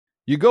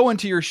You go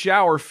into your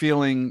shower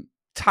feeling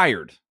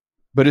tired,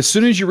 but as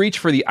soon as you reach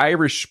for the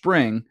Irish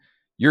Spring,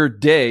 your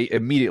day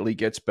immediately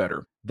gets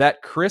better.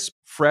 That crisp,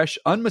 fresh,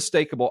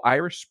 unmistakable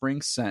Irish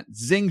Spring scent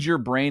zings your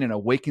brain and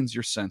awakens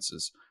your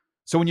senses.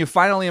 So when you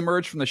finally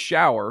emerge from the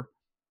shower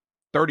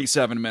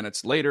 37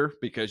 minutes later,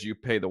 because you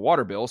pay the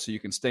water bill so you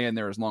can stay in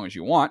there as long as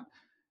you want,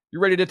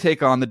 you're ready to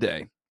take on the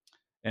day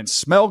and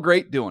smell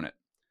great doing it.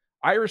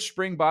 Irish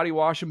Spring Body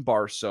Wash and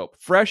Bar Soap.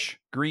 Fresh,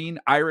 green,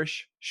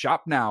 Irish.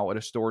 Shop now at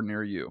a store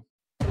near you.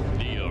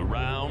 The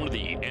Around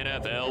the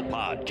NFL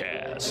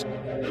podcast.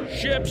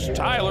 Ships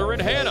Tyler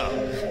and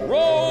Hannah.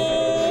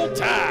 Roll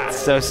Tide.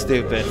 So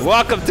stupid.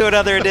 Welcome to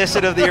another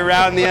edition of the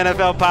Around the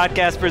NFL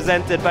podcast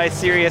presented by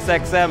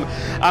SiriusXM.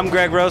 I'm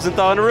Greg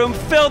Rosenthal in a room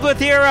filled with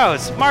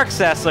heroes. Mark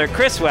Sessler,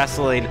 Chris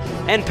Wesseling,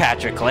 and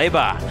Patrick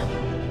Claybon.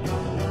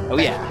 Oh,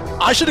 yeah.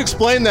 I should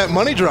explain that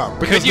money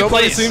drop because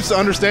nobody seems to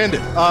understand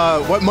it.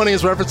 What money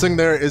is referencing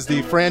there is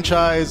the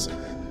franchise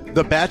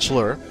The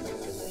Bachelor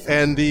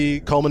and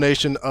the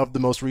culmination of the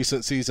most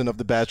recent season of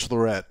The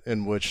Bachelorette,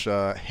 in which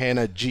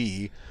Hannah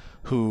G.,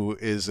 who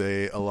is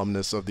a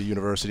alumnus of the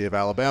University of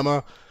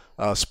Alabama,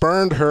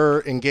 spurned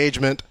her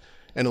engagement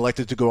and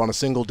elected to go on a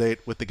single date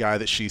with the guy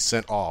that she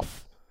sent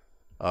off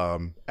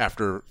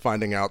after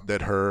finding out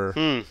that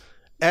her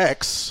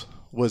ex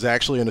was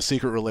actually in a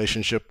secret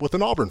relationship with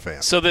an Auburn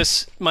fan. So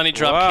this money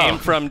drop came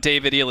from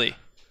David Ely?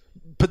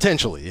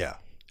 Potentially, yeah.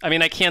 I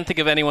mean, I can't think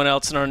of anyone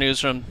else in our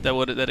newsroom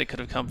that it could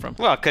have come from.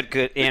 Well, it could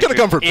Andrew, it could have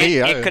come from me.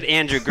 It could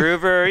Andrew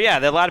Gruber. Yeah,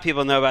 a lot of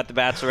people know about The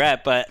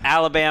Bachelorette, but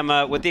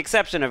Alabama, with the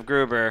exception of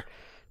Gruber,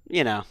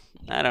 I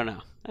don't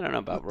know. I don't know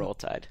about Roll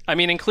Tide. I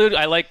mean,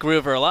 I like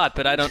Gruber a lot,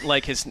 but I don't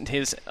like his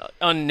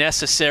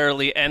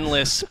unnecessarily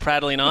endless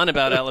prattling on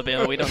about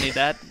Alabama. We don't need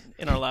that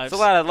in our lives.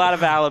 It's a lot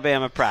of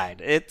Alabama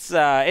pride. It's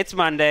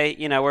Monday.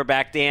 We're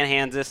back. Dan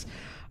Hansis,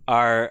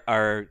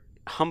 our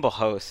humble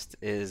host,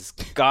 is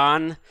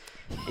gone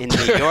in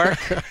New York.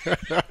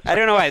 I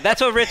don't know why.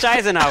 That's what Rich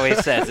Eisen always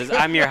says, is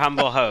I'm your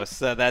humble host.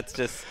 So that's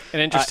just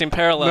an interesting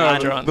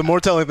parallel. The more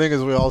telling thing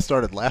is we all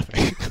started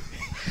laughing.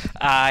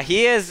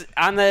 He is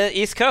on the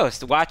East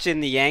Coast watching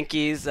the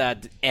Yankees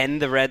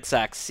end the Red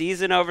Sox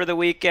season over the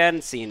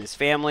weekend, seeing his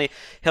family.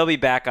 He'll be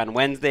back on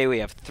Wednesday. We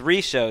have 3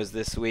 shows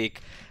this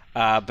week,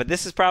 but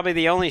this is probably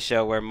the only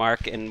show where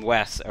Mark and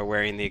Wes are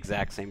wearing the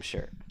exact same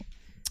shirt.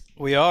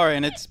 We are,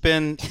 and it's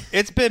been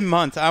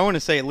months. I want to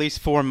say at least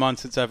 4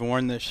 months since I've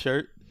worn this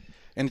shirt,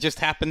 and it just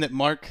happened that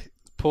Mark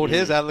pulled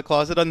his out of the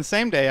closet on the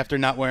same day after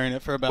not wearing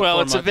it for about 4 months.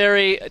 Well, it's a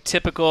very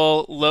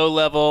typical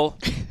low-level,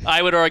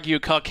 I would argue,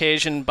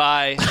 Caucasian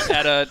buy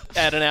at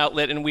an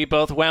outlet, and we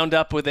both wound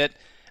up with it.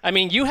 I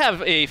mean, you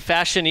have a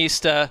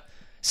fashionista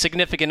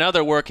significant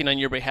other working on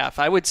your behalf.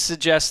 I would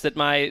suggest that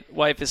my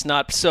wife is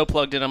not so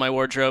plugged in on my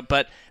wardrobe,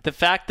 but the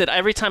fact that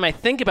every time I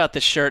think about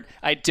this shirt,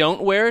 I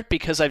don't wear it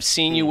because I've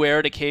seen you wear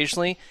it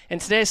occasionally.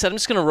 And today I said, I'm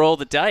just going to roll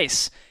the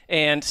dice.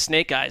 And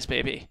snake eyes,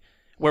 baby.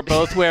 We're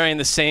both wearing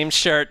the same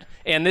shirt.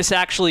 And this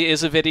actually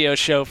is a video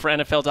show for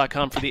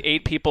NFL.com for the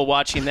 8 people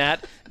watching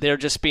that. They're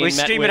just being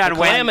met with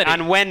calamity.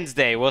 On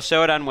Wednesday. We'll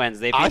show it on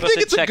Wednesday. People I think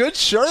it's a good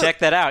shirt. Check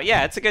that out.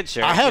 Yeah, it's a good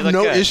shirt. I have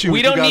no issue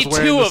with you guys wearing the same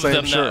shirt. We don't need 2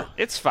 of them, though.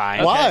 It's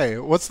fine. Why?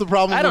 What's the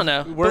problem I don't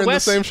know. with wearing the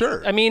same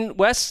shirt? I mean,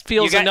 Wes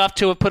feels enough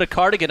to have put a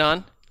cardigan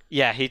on.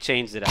 Yeah, he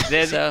changed it up.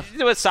 The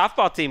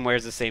softball team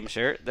wears the same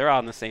shirt. They're all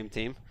on the same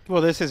team.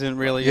 Well, this isn't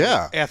really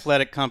an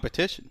athletic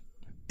competition.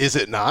 Is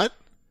it not?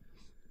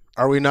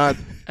 Are we not?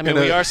 I mean,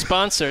 we are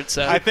sponsored,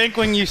 so. I think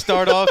when you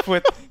start off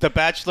with The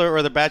Bachelor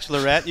or The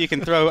Bachelorette, you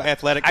can throw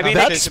athletic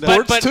competition. That's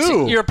sports but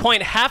too. To your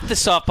point, half the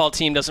softball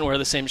team doesn't wear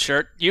the same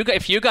shirt.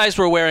 If you guys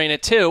were wearing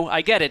it too,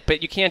 I get it,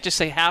 but you can't just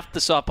say half the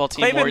softball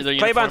team wore their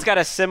uniform. Claybon's got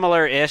a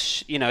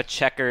similar-ish,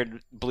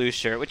 checkered blue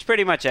shirt, which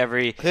pretty much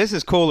every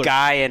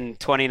guy in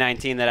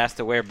 2019 that has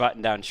to wear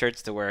button-down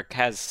shirts to work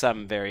has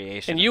some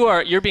variation. And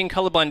you're being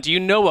colorblind. Do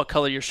you know what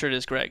color your shirt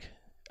is, Greg?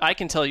 I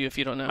can tell you if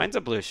you don't know. Mine's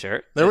a blue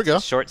shirt. There we go.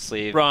 Short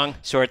sleeve. Wrong.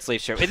 Short sleeve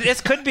shirt. This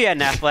could be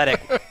an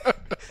athletic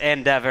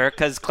endeavor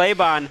because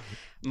Claybon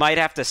might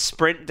have to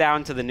sprint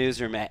down to the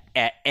newsroom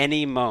at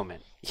any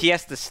moment. He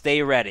has to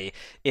stay ready.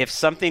 If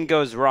something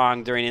goes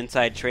wrong during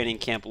Inside Training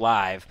Camp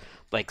Live,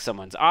 like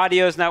someone's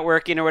audio is not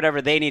working or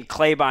whatever, they need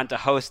Claybon to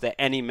host at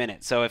any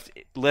minute. So if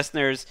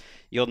listeners,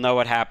 you'll know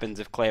what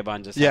happens if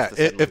Claybon just has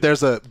to if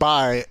there's a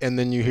bye and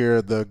then you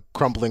hear the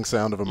crumpling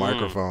sound of a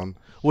microphone.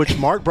 Which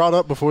Mark brought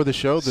up before the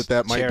show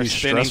that might be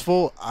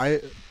stressful. I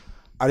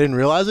didn't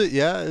realize it.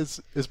 Yeah,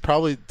 it's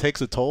probably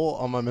takes a toll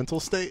on my mental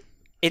state.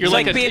 You're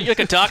like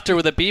a doctor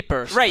with a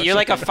beeper. Right, you're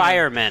like a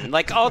fireman.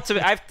 Like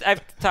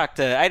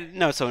I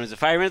know someone who's a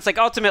fireman. It's like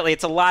ultimately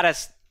it's a lot of,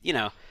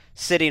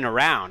 sitting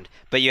around,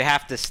 but you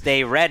have to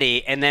stay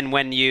ready, and then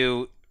when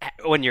you're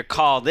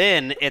called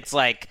in, it's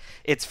like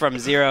it's from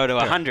 0 to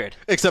 100.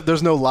 Except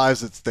there's no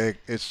lives at stake.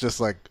 It's just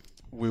like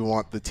we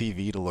want the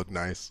TV to look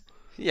nice.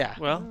 Yeah.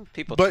 Well,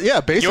 people. But yeah,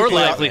 basically, your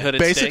livelihood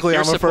at stake. I'm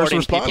a first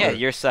responder. Yeah,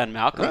 your son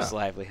Malcolm's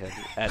livelihood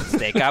at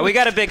stake. We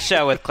got a big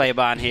show with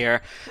Claybon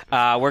here.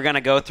 We're going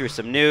to go through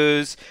some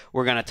news.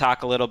 We're going to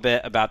talk a little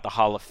bit about the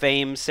Hall of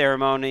Fame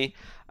ceremony.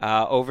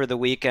 over the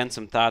weekend.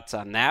 Some thoughts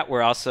on that.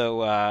 We're also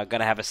going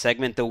to have a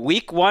segment, the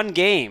Week 1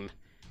 game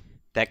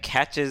that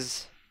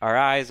catches our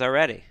eyes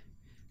already.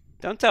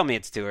 Don't tell me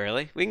it's too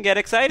early. We can get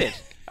excited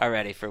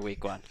already for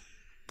Week 1.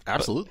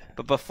 Absolutely.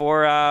 But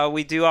before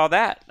we do all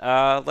that,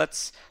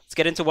 let's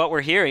get into what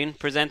we're hearing,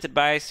 presented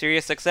by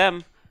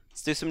SiriusXM.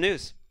 Let's do some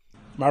news.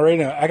 My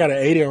rating, I got an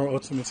 80 on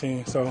Ultimate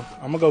Team, so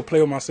I'm going to go play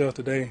with myself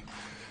today.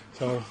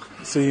 So,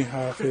 see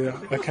how I feel.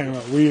 That came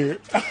out weird.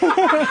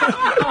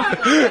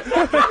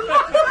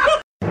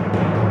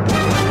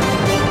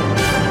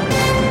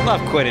 Love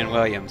Quinnen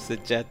Williams, the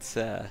Jets.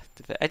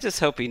 I just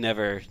hope he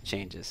never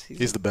changes.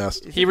 He's the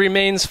best. He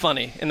remains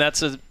funny, and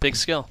that's a big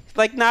skill.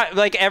 Not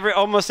like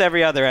almost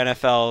every other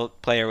NFL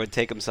player would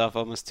take himself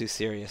almost too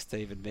serious to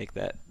even make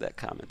that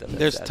comment.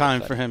 There's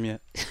time for him yet.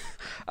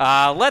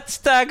 Let's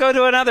go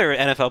to another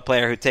NFL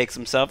player who takes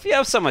himself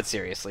somewhat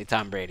seriously,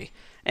 Tom Brady.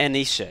 And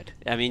he should.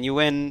 I mean, you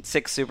win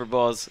 6 Super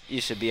Bowls,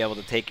 you should be able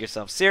to take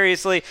yourself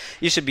seriously.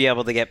 You should be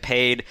able to get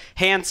paid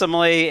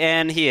handsomely,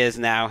 and he is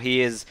now.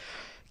 He is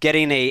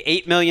getting a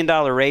 $8 million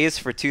raise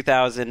for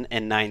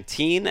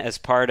 2019 as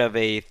part of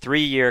a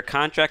 3-year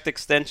contract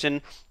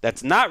extension.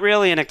 That's not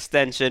really an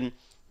extension.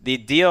 The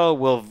deal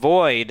will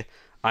void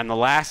on the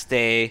last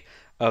day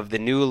of the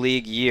new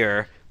league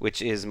year,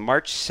 which is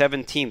March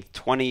 17th,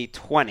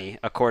 2020,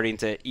 according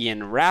to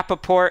Ian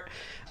Rappaport.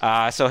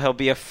 So he'll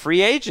be a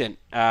free agent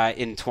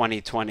in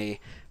 2020,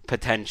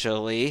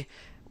 potentially.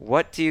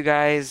 What do you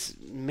guys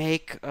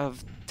make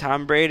of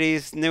Tom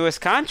Brady's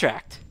newest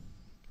contract?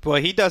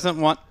 Boy, he doesn't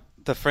want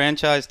the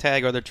franchise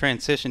tag or the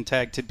transition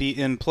tag to be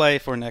in play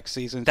for next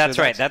season. That's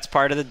right. That's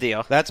part of the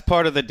deal. That's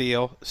part of the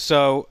deal.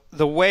 So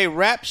the way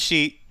Rap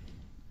Sheet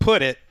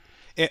put it,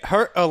 it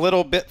hurt a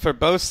little bit for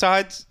both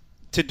sides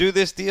to do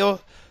this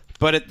deal,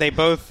 but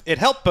it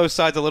helped both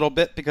sides a little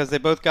bit because they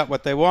both got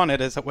what they wanted,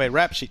 is the way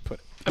Rap Sheet put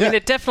it. I mean,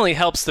 it definitely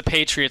helps the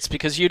Patriots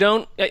because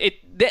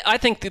I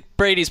think that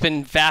Brady's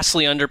been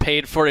vastly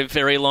underpaid for a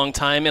very long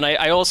time, and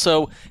I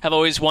also have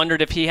always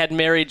wondered if he had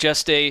married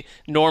just a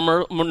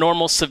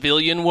normal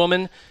civilian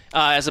woman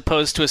as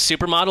opposed to a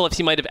supermodel, if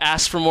he might have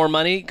asked for more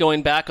money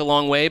going back a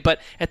long way.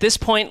 But at this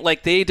point,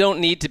 they don't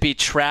need to be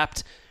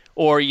trapped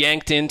or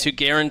yanked into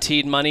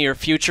guaranteed money or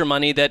future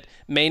money that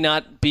may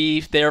not be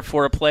there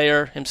for a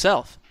player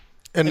himself.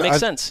 And it makes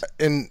sense.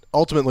 And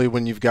ultimately,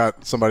 when you've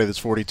got somebody that's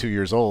 42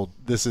 years old,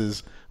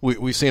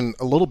 we've seen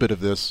a little bit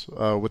of this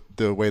with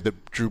the way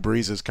that Drew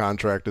Brees'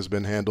 contract has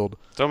been handled.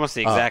 It's almost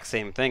the exact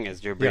same thing as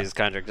Drew Brees'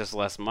 contract, just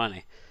less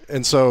money.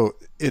 And so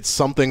it's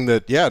something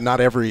that, not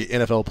every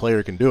NFL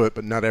player can do it,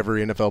 but not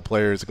every NFL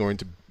player is going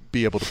to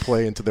be able to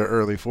play into their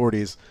early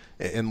 40s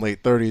and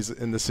late 30s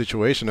in this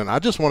situation. And I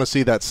just want to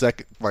see that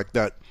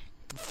that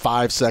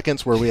 5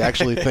 seconds where we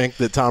actually think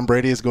that Tom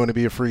Brady is going to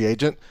be a free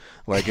agent.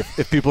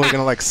 If people are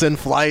going to send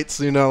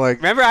flights,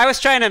 Remember, I was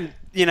trying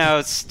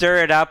to,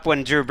 stir it up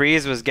when Drew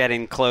Brees was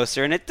getting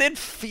closer, and it did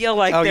feel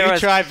like there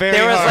was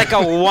like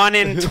a 1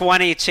 in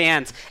 20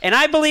 chance. And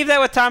I believe that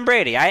with Tom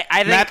Brady. I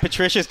think Matt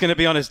Patricia's going to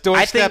be on his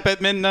doorstep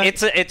at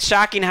midnight. It's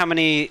shocking how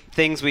many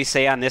things we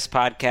say on this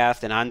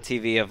podcast and on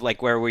TV of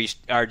where we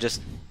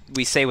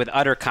say with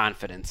utter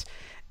confidence.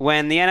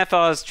 When the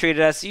NFL has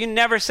treated us, you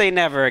never say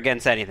never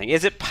against anything.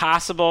 Is it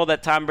possible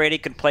that Tom Brady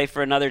could play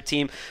for another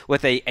team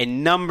with a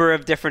number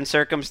of different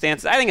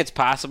circumstances? I think it's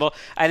possible.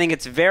 I think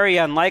it's very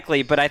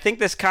unlikely, but I think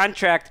this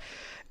contract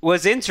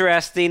was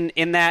interesting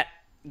in that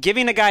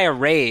giving a guy a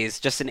raise,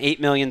 just an $8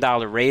 million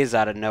raise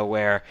out of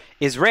nowhere,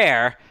 is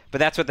rare, but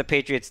that's what the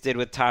Patriots did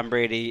with Tom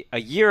Brady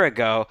a year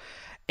ago,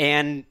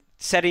 and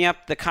setting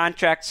up the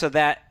contract so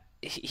that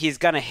he's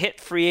going to hit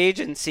free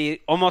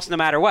agency almost no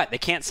matter what. They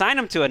can't sign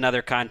him to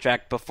another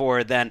contract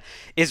before then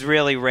is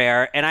really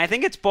rare. And I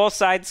think it's both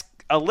sides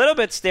a little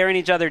bit staring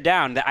each other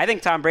down. I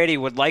think Tom Brady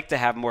would like to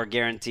have more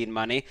guaranteed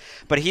money,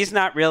 but he's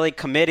not really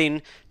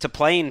committing to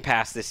playing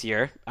past this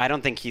year. I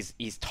don't think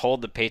he's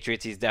told the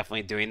Patriots he's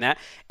definitely doing that.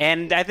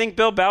 And I think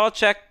Bill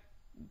Belichick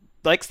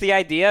likes the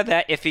idea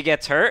that if he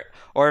gets hurt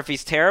or if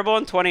he's terrible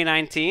in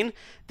 2019,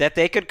 that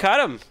they could cut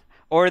him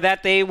or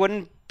that they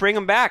wouldn't bring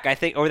him back, I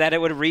think, or that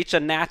it would reach a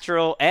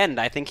natural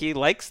end. I think he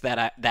likes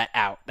that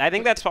out. I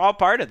think that's all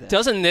part of it.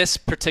 Doesn't this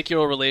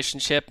particular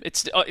relationship,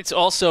 it's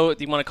also,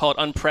 you want to call it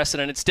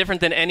unprecedented, it's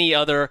different than any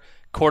other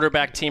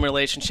quarterback team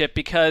relationship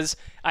because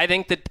I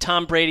think that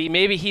Tom Brady,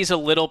 maybe he's a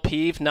little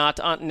peeved not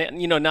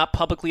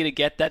publicly to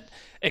get that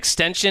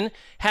extension,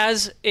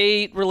 has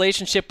a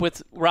relationship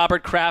with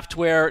Robert Kraft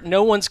where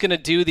no one's going to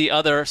do the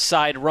other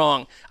side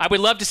wrong. I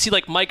would love to see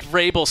Mike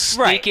Vrabel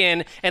sneak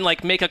in and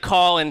make a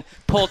call and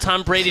pull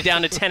Tom Brady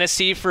down to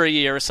Tennessee for a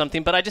year or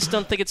something, but I just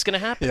don't think it's going to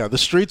happen. Yeah, the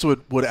streets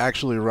would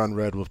actually run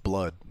red with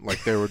blood.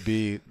 There would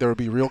be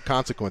real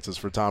consequences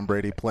for Tom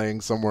Brady playing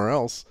somewhere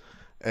else,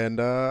 and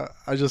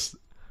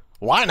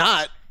why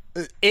not?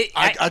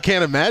 I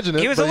can't imagine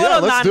it. He was a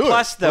little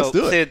nonplussed, though. Let's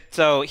do it.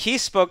 So he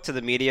spoke to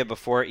the media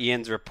before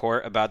Ian's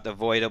report about the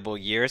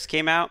voidable years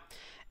came out.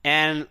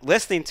 And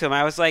listening to him,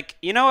 I was like,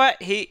 you know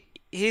what?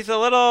 He's a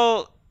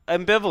little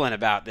ambivalent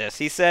about this.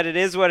 He said it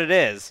is what it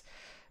is.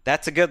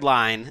 That's a good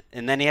line.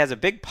 And then he has a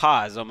big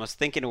pause, almost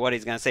thinking of what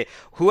he's going to say.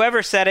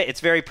 Whoever said it,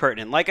 it's very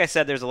pertinent. Like I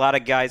said, there's a lot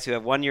of guys who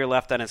have 1 year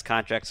left on his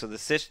contract. So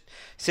the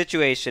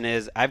situation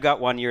is, I've got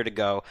 1 year to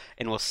go,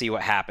 and we'll see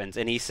what happens.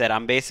 And he said,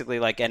 I'm basically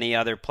like any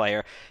other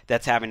player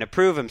that's having to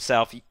prove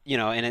himself,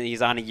 and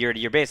he's on a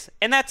year-to-year basis.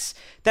 And that's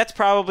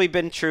probably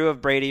been true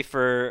of Brady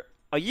for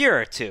a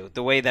year or two,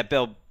 the way that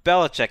Bill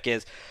Belichick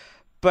is.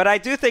 But I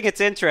do think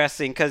it's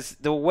interesting because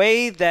the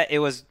way that it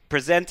was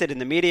presented in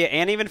the media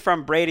and even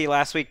from Brady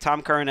last week,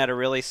 Tom Curran had a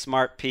really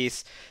smart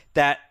piece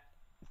that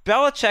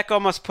Belichick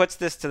almost puts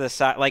this to the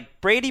side.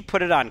 Like Brady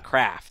put it on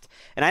Kraft.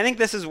 And I think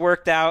this has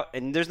worked out,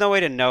 and there's no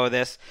way to know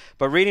this,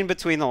 but reading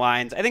between the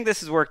lines, I think this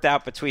has worked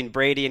out between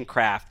Brady and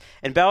Kraft.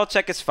 And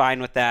Belichick is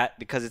fine with that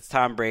because it's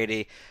Tom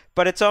Brady.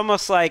 But it's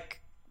almost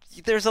like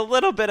there's a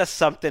little bit of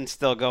something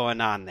still going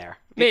on there.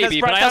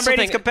 Maybe, but I also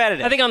think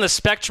competitive. I think on the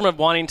spectrum of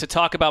wanting to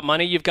talk about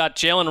money, you've got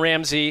Jalen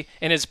Ramsey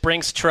and his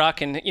Brinks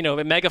truck and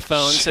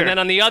megaphones, Sure. and then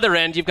on the other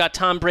end, you've got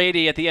Tom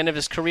Brady at the end of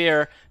his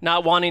career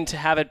not wanting to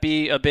have it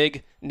be a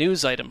big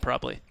news item.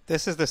 Probably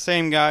This is the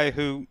same guy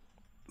who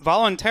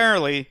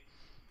voluntarily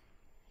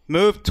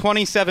moved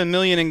 $27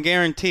 million in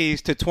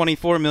guarantees to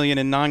 $24 million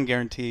in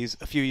non-guarantees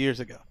a few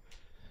years ago.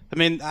 I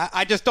mean,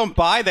 I just don't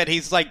buy that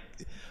he's like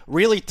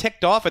really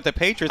ticked off at the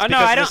Patriots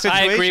because of the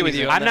situation. I agree with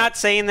you. I'm not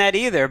saying that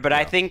either, but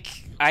I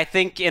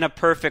think in a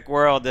perfect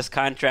world, this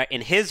contract,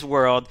 in his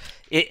world,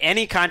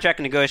 any contract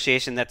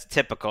negotiation that's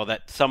typical,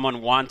 that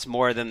someone wants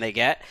more than they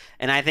get,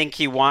 and I think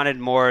he wanted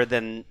more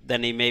than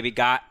he maybe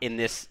got in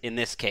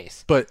this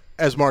case. But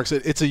as Mark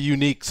said, it's a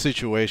unique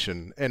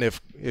situation, and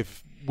if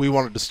we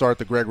wanted to start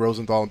the Greg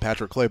Rosenthal and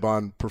Patrick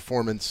Claybon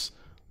Performance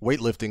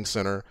Weightlifting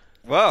Center,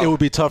 it would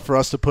be tough for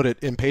us to put it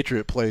in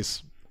Patriot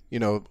Place,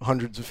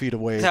 hundreds of feet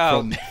away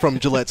from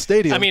Gillette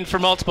Stadium. I mean, for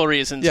multiple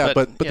reasons. Yeah,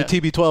 but the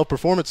TB12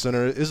 Performance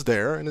Center is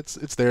there, and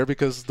it's there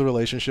because the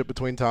relationship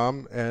between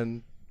Tom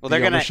and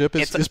the ownership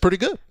is pretty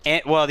good.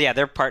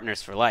 They're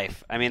partners for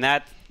life. I mean,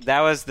 that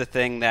was the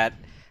thing that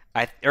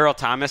Earl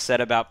Thomas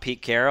said about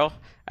Pete Carroll.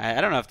 I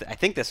don't know I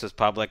think this was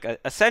public.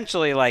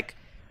 Essentially, like,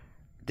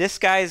 this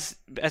guy's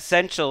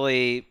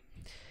essentially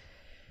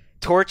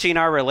torching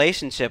our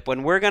relationship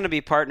when we're going to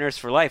be partners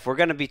for life. We're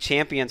going to be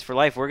champions for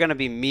life. We're going to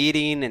be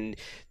meeting and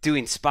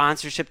doing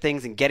sponsorship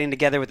things and getting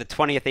together with the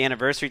 20th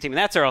anniversary team. And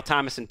that's Earl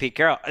Thomas and Pete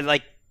Carroll.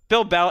 Like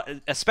Bill Bell,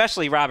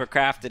 especially Robert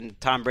Kraft and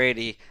Tom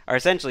Brady, are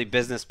essentially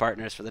business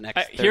partners for the next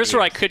 30 Here's years.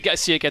 where I could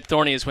see it get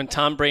thorny is when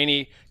Tom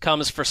Brady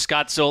comes for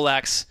Scott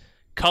Zolak's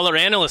color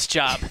analyst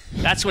job.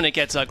 That's when it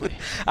gets ugly.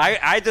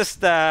 I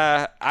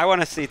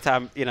want to see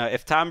Tom,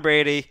 if Tom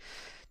Brady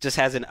just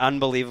has an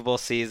unbelievable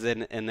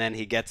season, and then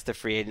he gets to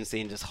free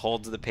agency and just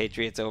holds the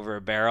Patriots over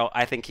a barrel.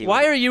 I think he.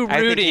 Why are you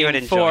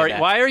rooting for?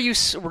 That. Why are you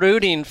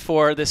rooting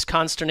for this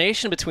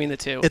consternation between the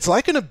two? It's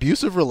like an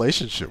abusive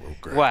relationship,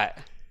 Greg. What?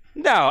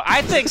 No,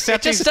 I think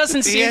it just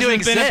doesn't seem to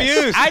exist.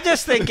 I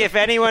just think if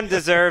anyone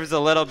deserves a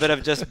little bit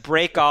of just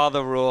break all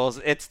the rules,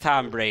 it's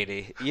Tom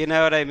Brady. You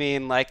know what I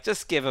mean? Like,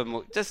 just give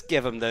him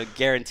the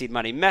guaranteed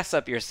money. Mess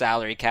up your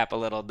salary cap a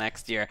little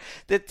next year.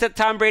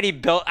 Tom Brady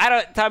built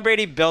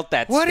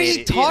that. What are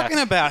you talking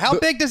about? How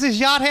big does his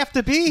yacht have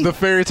to be? The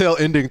fairy tale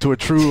ending to a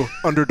true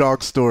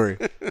underdog story.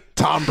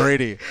 Tom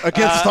Brady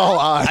against all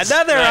odds.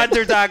 Another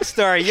underdog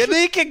story.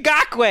 Yannick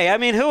Ngakoue. I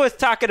mean, who was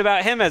talking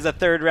about him as a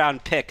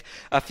third-round pick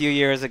a few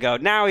years ago?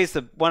 Now he's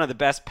one of the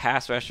best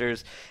pass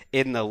rushers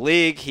in the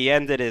league. He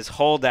ended his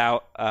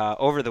holdout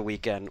over the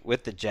weekend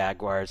with the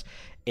Jaguars,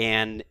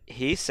 and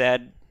he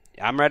said,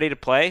 I'm ready to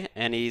play,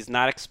 and he's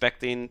not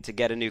expecting to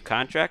get a new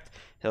contract.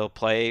 He'll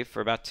play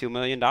for about $2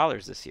 million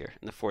this year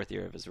in the fourth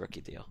year of his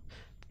rookie deal.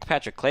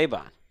 Patrick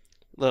Claybon,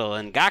 little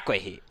Ngakoue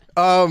heat.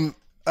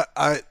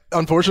 I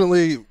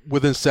unfortunately,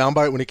 with his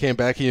soundbite when he came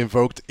back, he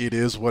invoked "it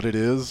is what it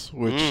is,"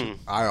 which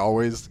I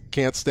always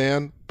can't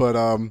stand. But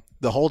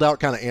the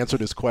holdout kind of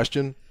answered his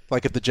question.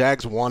 Like, if the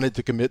Jags wanted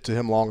to commit to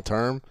him long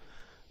term,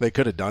 they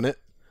could have done it,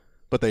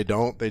 but they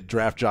don't. They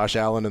draft Josh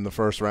Allen in the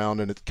first round,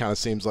 and it kind of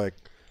seems like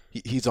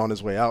he's on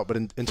his way out. But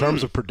in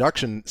terms of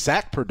production,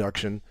 sack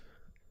production,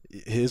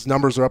 his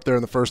numbers are up there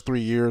in the first 3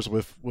 years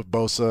with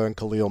Bosa and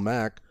Khalil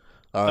Mack.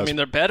 I mean,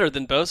 they're better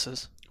than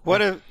Bosa's.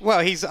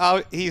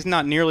 He's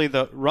not nearly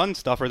the run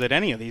stuffer that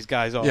any of these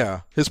guys are.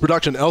 Yeah, his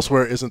production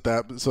elsewhere isn't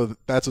that, so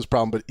that's his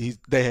problem. But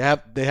they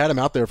had him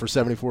out there for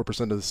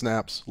 74% of the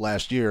snaps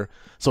last year,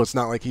 so it's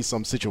not like he's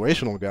some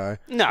situational guy.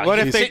 No. What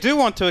if they do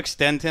want to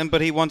extend him,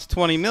 but he wants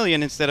 $20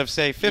 million instead of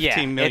say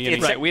 $15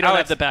 million? Right. We don't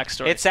have the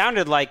backstory. It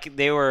sounded like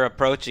they were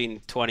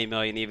approaching $20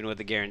 million even with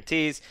the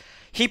guarantees.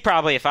 He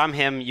probably, if I'm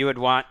him, you would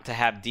want to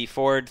have D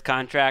Ford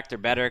contract or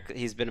better.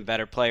 He's been a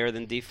better player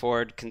than D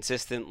Ford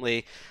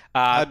consistently.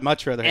 I'd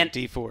much rather have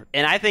D Ford.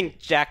 And I think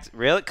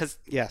really, because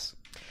yes,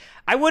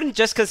 I wouldn't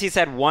just because he's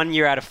had 1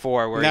 year out of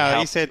 4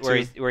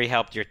 where he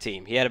helped your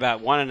team. He had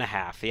about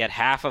 1.5. He had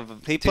half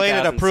of. He played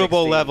at a Pro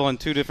Bowl level in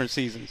 2 different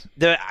seasons.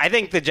 I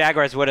think the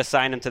Jaguars would have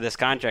signed him to this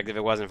contract if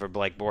it wasn't for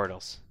Blake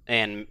Bortles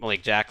and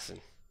Malik Jackson.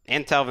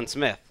 and Telvin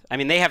Smith. I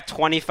mean, they have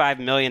 $25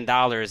 million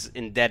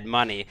in dead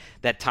money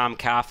that Tom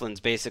Coughlin's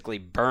basically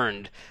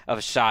burned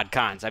of Shad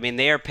Khan's. I mean,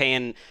 they are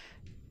paying,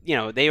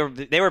 they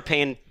were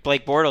paying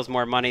Blake Bortles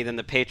more money than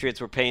the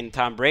Patriots were paying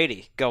Tom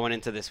Brady going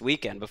into this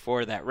weekend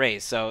before that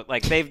race. So,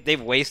 like,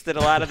 they've wasted a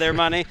lot of their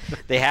money.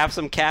 They have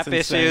some cap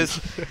issues,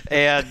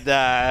 and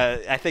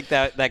I think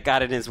that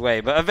got in his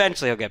way. But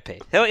eventually he'll get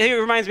paid. He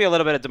reminds me a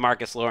little bit of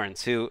DeMarcus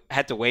Lawrence, who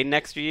had to wait an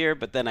extra year,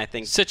 but then I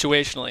think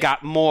situationally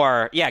got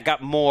more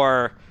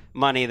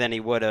money than he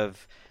would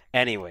have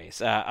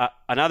anyways.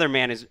 Another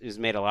man who's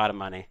made a lot of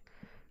money,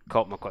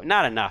 Colt McCoy.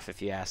 Not enough,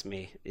 if you ask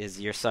me,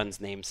 is your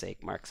son's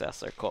namesake, Mark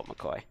Sessler, Colt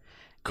McCoy.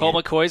 Colt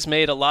McCoy's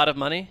made a lot of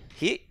money?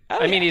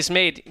 I mean, he's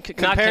made...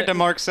 Compared to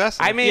Mark Sessler.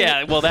 I mean...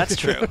 Yeah, well, that's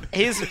true.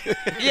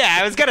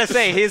 I was going to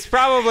say, he's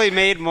probably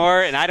made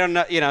more, and I don't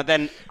know,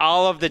 than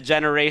all of the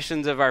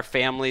generations of our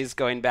families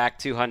going back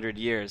 200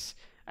 years,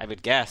 I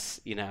would guess.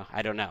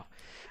 I don't know.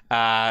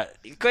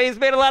 He's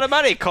made a lot of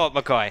money, Colt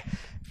McCoy.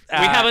 We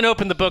haven't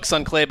opened the books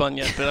on Claybon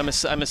yet, but I'm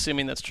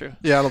assuming that's true.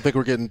 Yeah, I don't think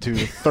we're getting to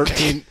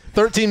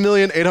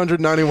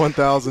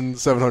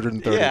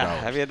 $13,891,730.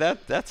 Yeah, I mean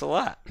that's a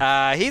lot.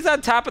 He's on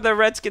top of the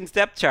Redskins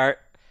depth chart.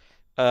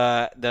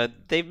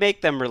 They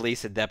make them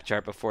release a depth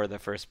chart before the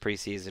first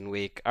preseason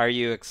week. Are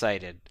you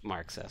excited,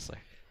 Mark Sessler?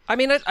 I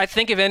mean, I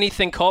think if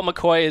anything, Colt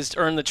McCoy has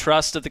earned the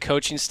trust of the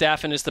coaching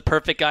staff and is the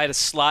perfect guy to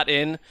slot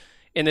in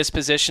this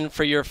position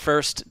for your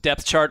first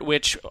depth chart,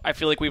 which I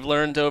feel like we've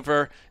learned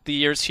over the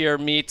years here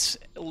means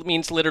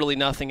literally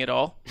nothing at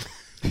all.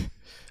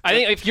 I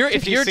think if you're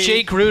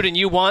Jay Gruden,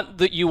 you want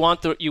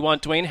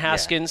Dwayne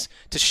Haskins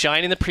to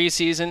shine in the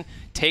preseason,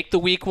 take the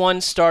week 1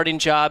 starting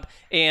job,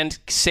 and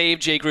save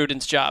Jay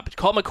Gruden's job.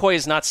 Colt McCoy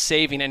is not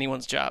saving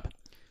anyone's job.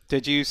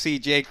 Did you see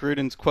Jay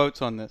Gruden's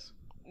quotes on this?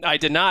 I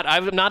did not.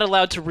 I'm not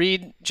allowed to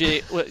read Jay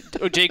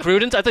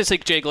Gruden's. I thought it's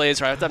like Jay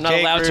Glazer. I'm not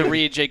allowed to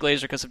read Jay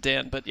Glazer because of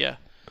Dan, but yeah.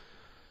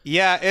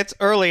 Yeah, it's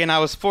early and I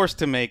was forced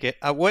to make it.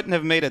 I wouldn't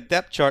have made a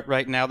depth chart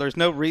right now. There's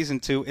no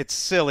reason to. It's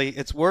silly.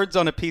 It's words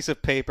on a piece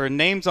of paper,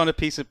 names on a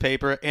piece of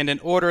paper, and an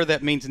order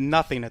that means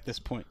nothing at this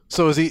point.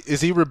 So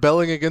is he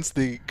rebelling against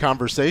the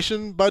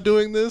conversation by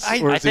doing this?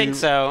 I think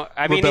so.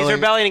 I mean, he's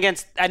rebelling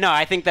against – no,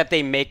 I think that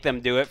they make them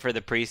do it for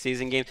the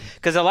preseason games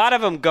because a lot of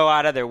them go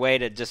out of their way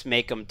to just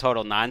make them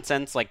total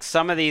nonsense. Like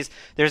some of these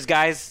 – there's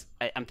guys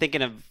 – I'm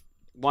thinking of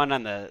one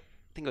on the –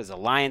 I think it was the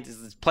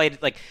Lions, played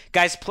like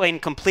guys playing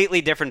completely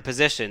different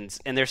positions,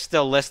 and they're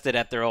still listed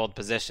at their old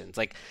positions.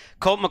 Like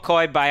Colt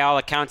McCoy, by all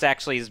accounts,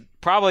 actually has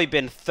probably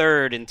been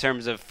third in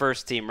terms of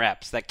first-team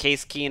reps. That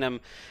Case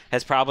Keenum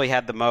has probably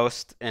had the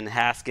most, and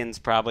Haskins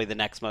probably the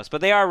next most. But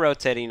they are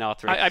rotating all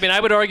three. I mean, I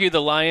would argue the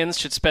Lions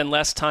should spend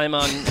less time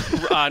on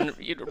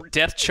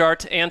depth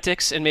chart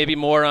antics and maybe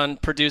more on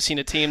producing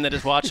a team that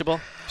is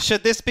watchable.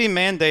 Should this be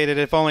mandated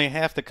if only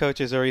half the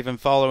coaches are even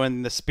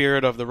following the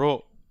spirit of the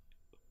rule?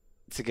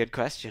 It's a good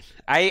question.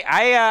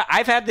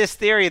 I've had this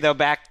theory, though,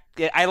 back.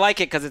 I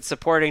like it because it's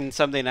supporting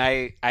something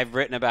I've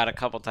written about a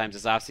couple times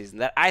this offseason,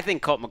 that I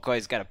think Colt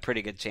McCoy's got a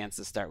pretty good chance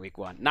to start week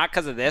 1. Not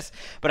because of this,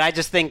 but I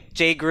just think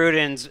Jay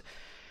Gruden's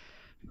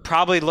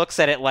probably looks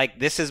at it like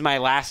this is my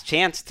last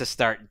chance to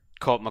start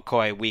Colt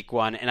McCoy week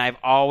 1, and I've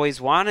always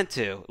wanted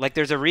to. Like,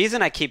 there's a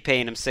reason I keep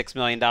paying him $6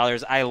 million.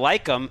 I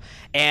like him,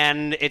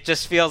 and it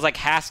just feels like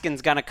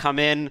Haskins going to come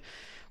in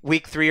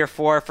week 3 or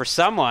 4 for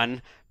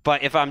someone.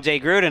 But if I'm Jay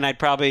Gruden, I'd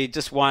probably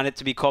just want it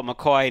to be Colt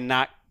McCoy,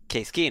 not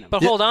Case Keenum.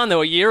 But hold on,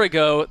 though. A year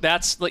ago,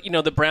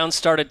 the Browns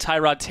started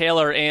Tyrod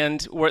Taylor, and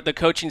where the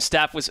coaching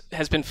staff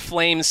has been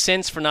flamed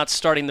since for not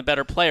starting the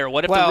better player.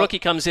 What if the rookie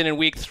comes in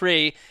week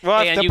 3?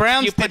 Well, if the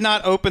Browns did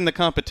not open the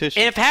competition.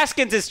 And if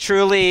Haskins is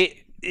truly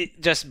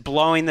just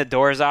blowing the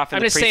doors off in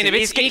I'm the just saying, if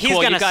it's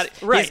equal,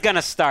 he's going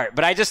to start.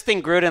 But I just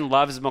think Gruden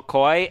loves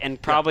McCoy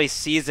and probably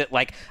sees it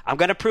like, I'm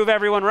going to prove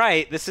everyone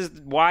right. This is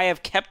why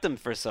I've kept him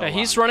for so long.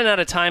 He's running out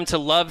of time to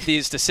love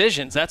these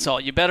decisions. That's all.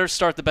 You better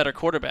start the better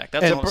quarterback.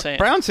 That's all I'm saying.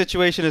 Brown's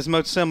situation is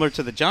most similar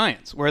to the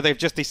Giants, where they've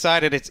just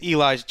decided it's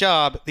Eli's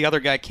job. The other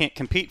guy can't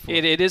compete for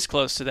it. It is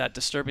close to that,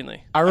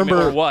 disturbingly. I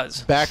remember it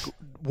was. Back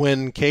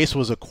when Case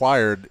was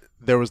acquired,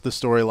 there was the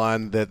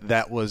storyline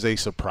that was a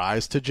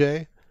surprise to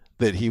Jay,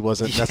 that he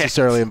wasn't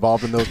necessarily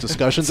involved in those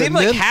discussions. Seemed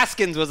like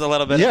Haskins was a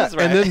little bit. Yeah, right.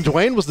 And then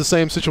Dwayne was the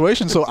same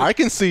situation. So I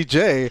can see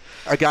Jay,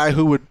 a guy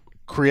who would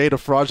create a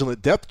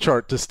fraudulent depth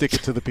chart to stick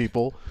it to the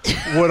people,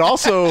 would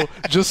also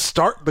just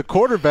start the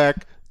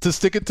quarterback to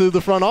stick it to the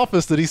front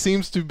office that he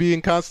seems to be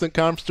in constant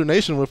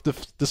consternation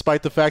with,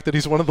 despite the fact that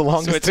he's one of the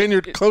longest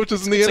tenured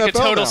coaches in the NFL. It's like a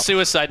total now.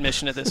 Suicide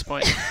mission at this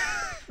point.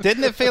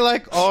 Didn't it feel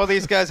like all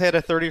these guys had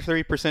a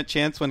 33%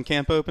 chance when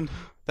camp opened?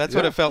 That's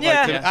what it felt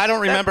like. Yeah. I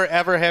don't remember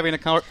ever having a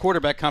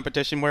quarterback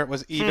competition where it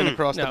was even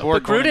across the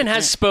board. But Gruden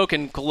has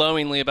spoken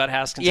glowingly about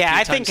Haskins. Yeah,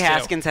 I think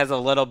Haskins has a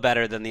little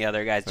better than the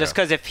other guys. Just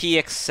because if he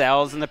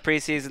excels in the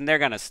preseason, they're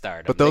going to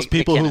start him. But those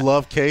people who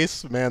love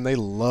Case, man, they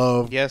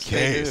love Case.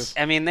 They do.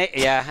 I mean,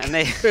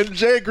 and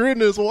Jay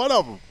Gruden is one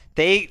of them.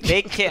 They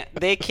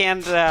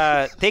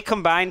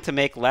combine to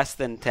make less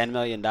than $10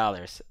 million.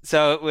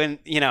 So when,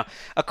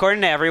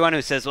 according to everyone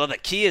who says, well, the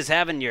key is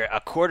having a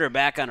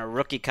quarterback on a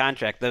rookie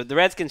contract, the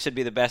Redskins should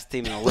be the best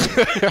team in the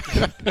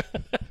league.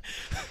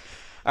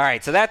 All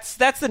right, so that's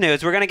the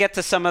news. We're going to get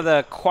to some of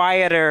the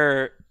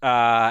quieter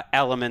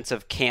elements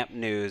of camp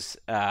news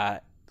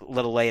a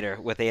little later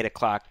with 8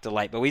 o'clock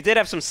delight. But we did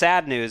have some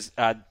sad news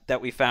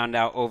that we found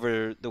out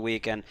over the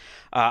weekend.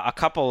 A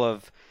couple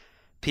of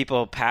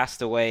people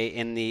passed away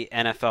in the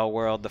NFL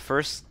world. The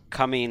first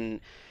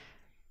coming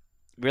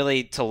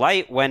really to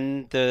light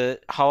when the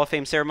Hall of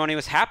Fame ceremony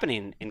was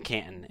happening in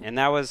Canton, and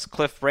that was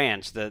Cliff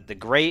Branch, the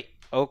great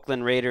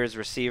Oakland Raiders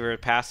receiver,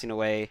 passing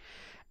away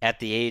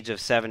at the age of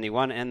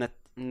 71. And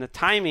the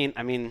timing,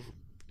 I mean,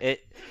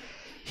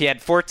 he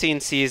had 14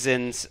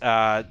 seasons.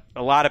 A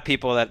lot of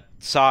people that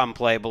saw him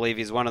play believe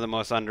he's one of the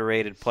most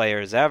underrated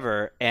players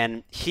ever.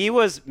 And he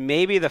was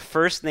maybe the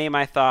first name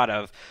I thought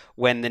of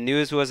when the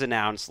news was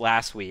announced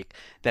last week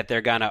that they're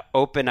going to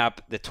open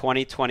up the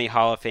 2020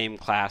 Hall of Fame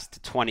class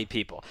to 20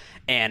 people.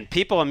 And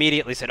people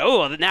immediately said,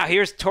 oh, now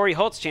here's Torrey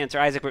Holtzchanz or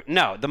Isaac.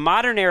 No, the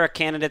modern era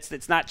candidates,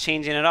 it's not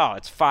changing at all.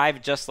 It's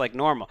 5 just like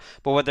normal.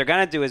 But what they're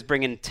going to do is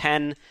bring in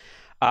 10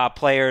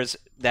 players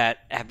that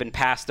have been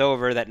passed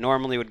over that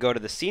normally would go to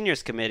the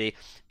seniors committee.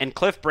 And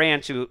Cliff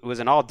Branch, who was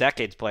an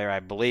all-decades player, I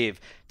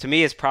believe, to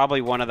me is probably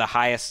one of the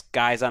highest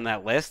guys on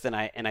that list, and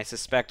I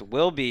suspect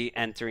will be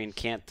entering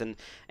Canton.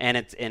 And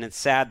it's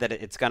sad that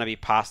it's going to be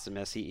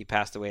posthumous. He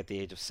passed away at the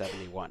age of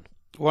 71.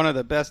 One of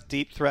the best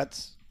deep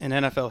threats in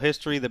NFL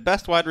history, the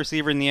best wide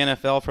receiver in the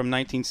NFL from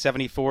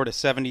 1974 to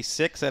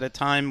 76 at a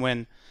time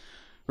when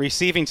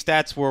receiving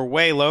stats were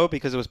way low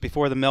because it was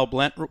before the Mel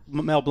Blount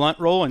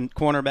rule and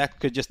cornerback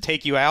could just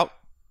take you out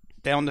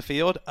down the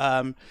field.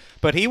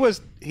 But he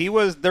was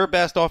their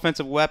best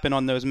offensive weapon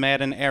on those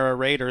Madden era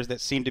Raiders that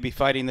seemed to be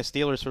fighting the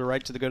Steelers for the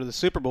right to go to the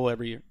Super Bowl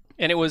every year.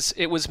 And it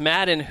was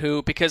Madden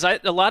who, because a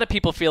lot of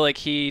people feel like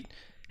he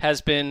has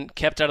been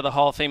kept out of the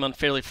Hall of Fame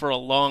unfairly for a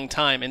long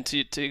time, and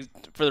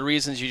for the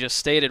reasons you just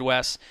stated,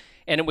 Wes.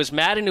 And it was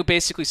Madden who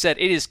basically said,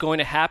 it is going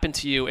to happen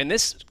to you. And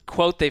this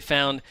quote they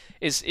found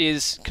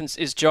is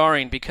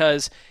jarring,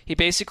 because he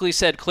basically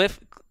said, Cliff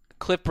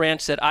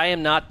Branch said, I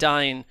am not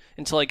dying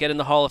until I get in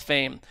the Hall of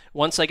Fame.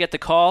 Once I get the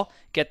call,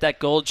 get that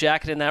gold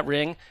jacket and that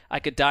ring, I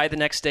could die the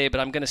next day, but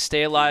I'm going to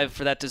stay alive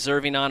for that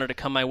deserving honor to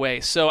come my way.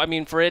 So, I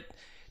mean, for it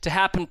to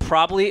happen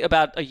probably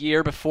about a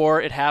year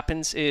before it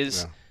happens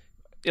is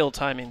ill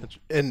timing.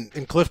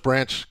 And Cliff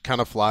Branch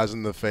kind of flies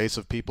in the face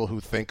of people who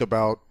think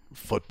about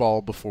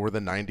football before the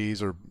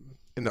 90s or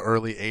in the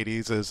early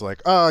 80s as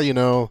like,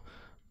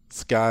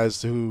 it's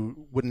guys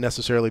who wouldn't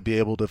necessarily be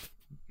able to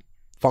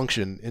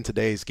function in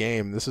today's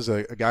game. This is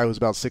a guy who's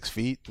about 6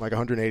 feet, like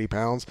 180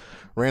 pounds,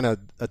 ran a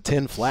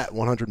 10 flat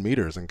 100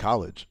 meters in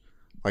college.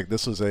 Like,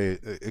 this was a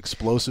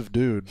explosive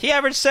dude. He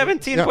averaged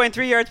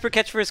 17.3 yards per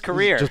catch for his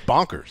career. Just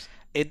bonkers.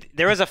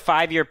 There was a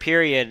 5-year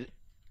period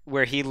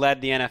where he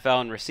led the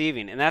NFL in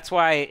receiving, and that's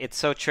why it's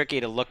so tricky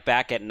to look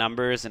back at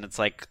numbers. And it's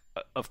like,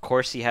 of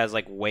course he has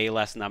like way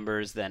less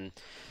numbers than,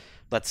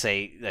 let's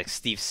say, like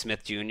Steve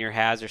Smith Jr.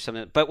 has or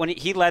something. But when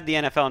he led the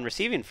NFL in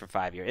receiving for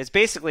 5 years, it's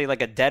basically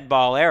like a dead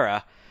ball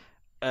era.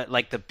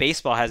 Like the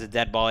baseball has a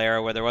dead ball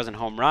era where there wasn't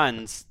home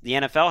runs. The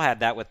NFL had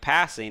that with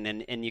passing,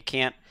 and you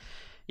can't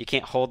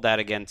hold that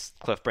against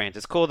Cliff Branch.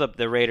 It's cool that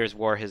the Raiders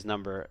wore his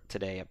number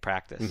today at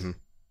practice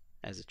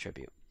as a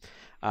tribute.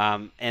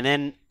 And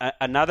then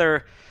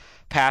another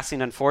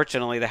passing,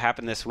 unfortunately, that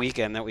happened this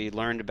weekend that we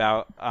learned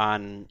about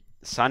on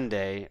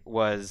Sunday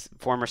was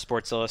former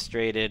Sports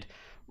Illustrated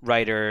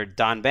writer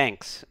Don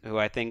Banks, who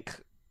I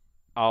think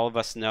all of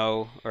us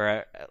know,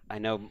 or I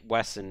know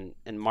Wes and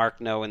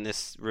Mark know in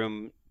this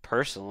room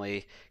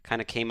personally,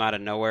 kind of came out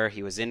of nowhere.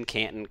 He was in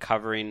Canton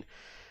covering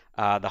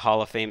the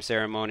Hall of Fame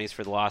ceremonies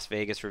for the Las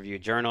Vegas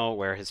Review-Journal,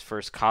 where his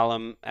first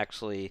column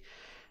actually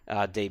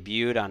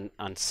debuted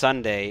on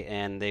Sunday,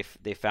 and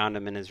they found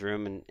him in his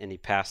room, and he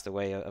passed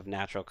away of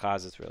natural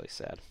causes. Really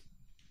sad.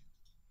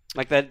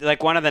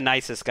 Like one of the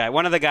nicest guys.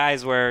 One of the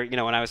guys where,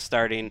 when I was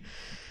starting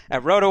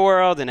at Roto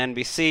World and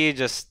NBC,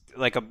 just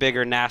like a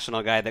bigger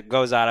national guy that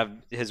goes out of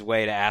his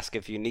way to ask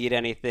if you need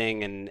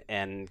anything,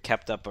 and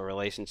kept up a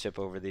relationship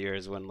over the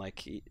years when like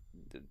he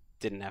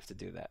didn't have to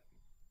do that.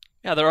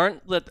 Yeah, there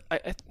aren't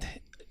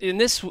in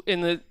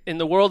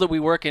the world that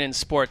we work in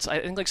sports. I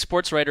think like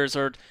sports writers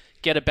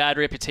get a bad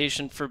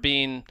reputation for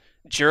being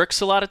jerks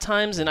a lot of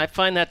times, and I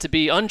find that to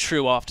be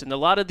untrue often. A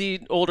lot of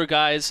the older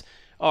guys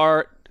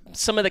are,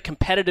 some of the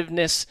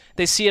competitiveness,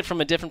 they see it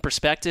from a different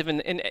perspective,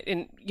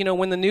 and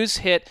when the news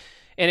hit,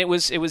 and it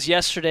was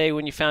yesterday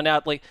when you found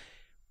out, like,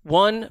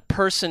 one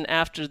person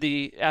after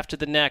the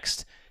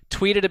next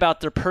tweeted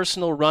about their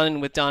personal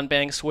run with Don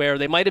Banks, where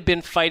they might have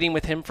been fighting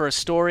with him for a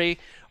story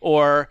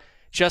or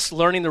just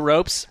learning the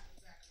ropes.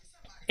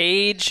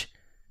 Age,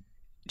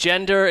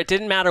 gender, it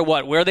didn't matter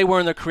where they were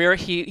in their career.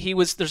 He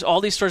was, there's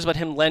all these stories about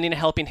him lending a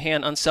helping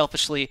hand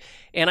unselfishly.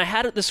 And I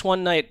had it this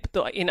one night,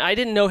 and I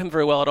didn't know him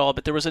very well at all,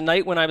 but there was a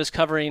night when I was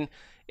covering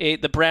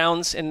the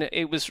Browns, and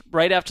it was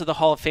right after the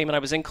Hall of Fame, and I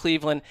was in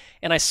Cleveland,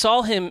 and I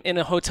saw him in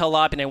a hotel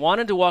lobby, and I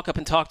wanted to walk up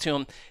and talk to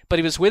him, but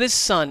he was with his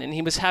son, and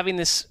he was having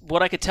this,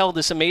 what I could tell,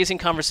 this amazing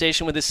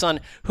conversation with his son,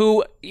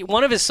 who,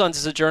 one of his sons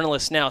is a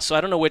journalist now, so I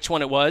don't know which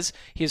one it was.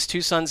 He has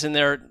two sons in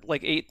their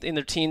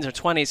teens or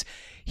 20s.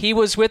 He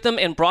was with them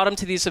and brought them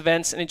to these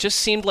events, and it just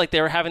seemed like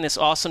they were having this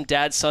awesome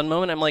dad-son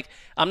moment. I'm like,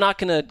 I'm not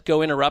going to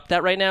go interrupt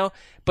that right now,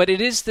 but it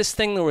is this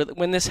thing where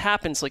when this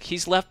happens, like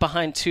he's left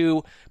behind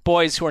two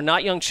boys who are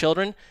not young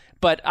children,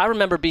 but I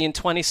remember being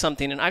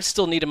 20-something, and I've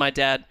still needed my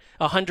dad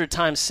 100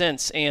 times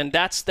since, and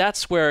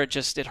that's where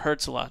it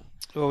hurts a lot.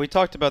 Well, we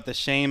talked about the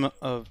shame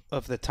of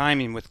the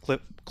timing with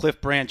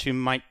Cliff Branch, who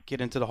might get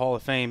into the Hall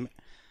of Fame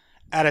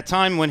at a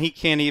time when he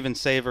can't even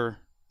savor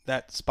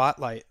that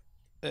spotlight.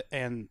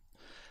 And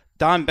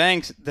Don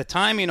Banks, the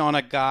timing on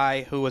a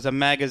guy who was a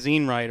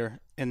magazine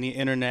writer in the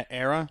internet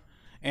era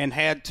and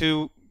had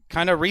to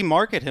kind of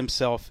remarket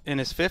himself in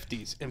his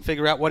 50s and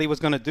figure out what he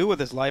was going to do with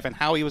his life and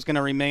how he was going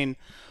to remain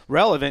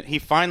relevant. He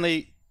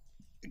finally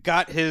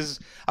got his,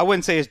 I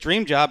wouldn't say his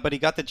dream job, but he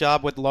got the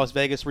job with the Las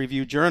Vegas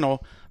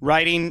Review-Journal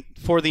writing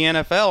for the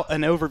NFL,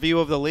 an overview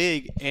of the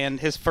league,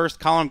 and his first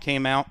column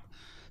came out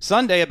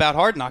Sunday about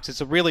Hard Knocks. It's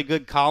a really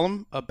good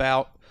column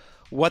about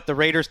what the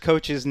Raiders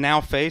coaches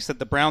now face that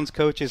the Browns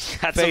coaches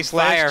faced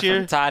last year.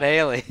 From Todd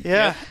Haley.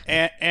 Yeah,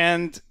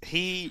 and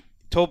he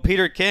told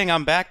Peter King,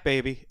 "I'm back,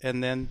 baby,"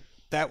 and then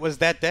that was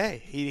that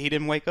day. He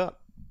didn't wake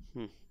up.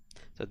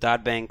 So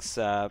Dodd Banks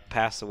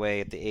passed away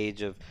at the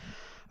age of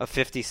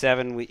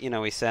 57.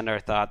 We send our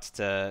thoughts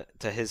to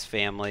his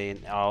family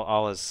and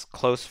all his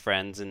close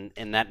friends,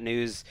 and that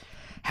news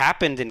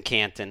happened in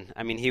Canton.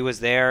 I mean, he was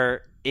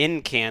there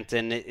in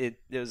Canton. It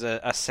was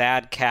a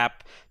sad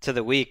cap to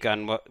the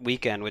weekend,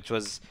 which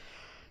was,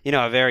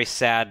 a very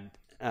sad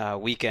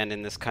weekend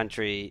in this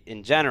country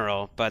in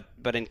general. But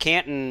in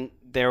Canton,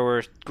 there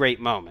were great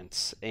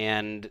moments,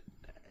 and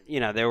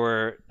there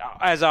were,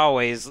 as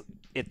always,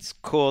 it's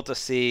cool to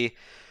see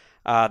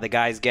the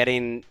guys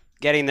getting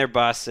their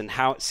bus and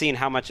seeing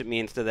how much it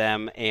means to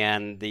them,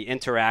 and the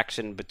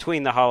interaction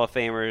between the Hall of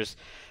Famers,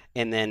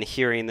 and then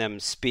hearing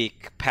them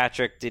speak.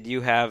 Patrick, did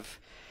you have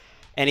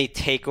any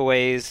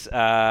takeaways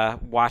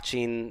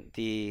watching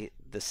the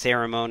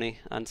ceremony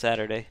on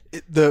Saturday?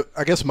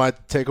 I guess my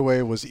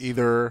takeaway was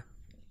either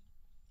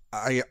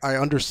I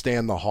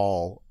understand the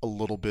Hall a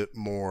little bit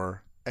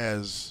more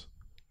as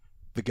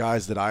the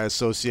guys that I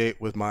associate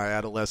with my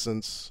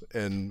adolescence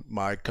and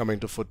my coming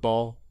to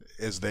football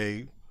as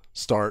they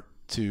start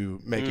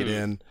to make it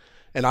in.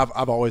 And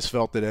I've always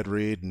felt that Ed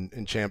Reed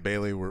and Champ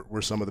Bailey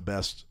were some of the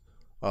best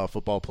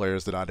football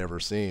players that I'd ever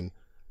seen.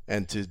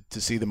 And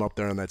to see them up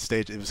there on that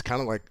stage, it was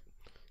kind of like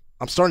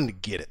I'm starting to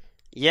get it.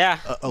 Yeah.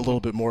 A little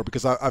bit more,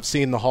 because I've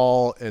seen the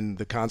Hall and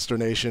the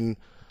consternation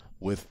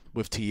with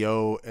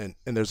T.O. and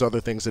there's other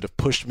things that have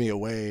pushed me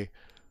away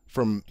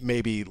from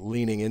maybe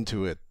leaning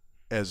into it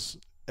as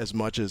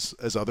much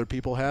as other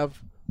people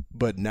have.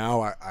 But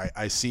now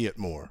I see it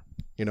more.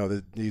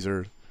 These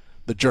are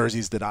the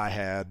jerseys that I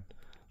had,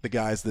 the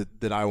guys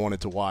that I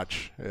wanted to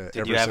watch.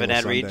 Did you have an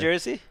Ed Reed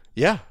jersey?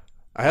 Yeah.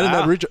 I had an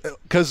Ed Reed,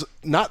 because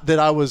not that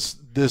I was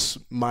this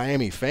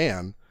Miami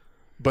fan,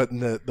 but in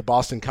the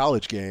Boston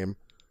College game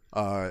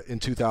in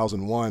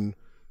 2001,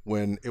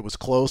 when it was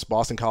close,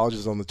 Boston College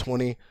is on the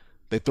 20,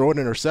 they throw an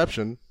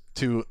interception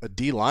to a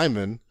D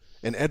lineman,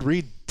 and Ed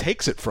Reed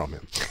takes it from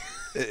him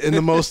in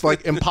the most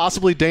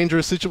impossibly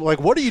dangerous situation. Like,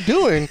 what are you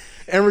doing?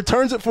 And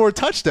returns it for a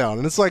touchdown.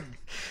 And it's like,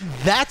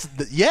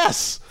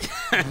 yes,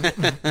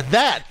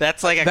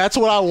 that's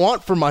what I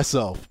want for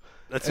myself.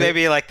 That's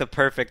maybe like the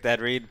perfect Ed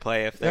Reed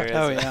play if there is.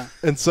 Oh, yeah.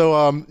 And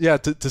so,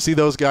 to see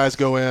those guys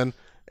go in,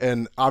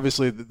 and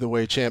obviously the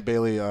way Champ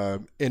Bailey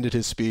ended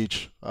his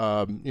speech,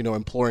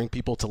 imploring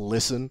people to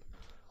listen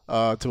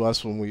to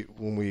us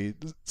when we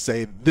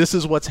say this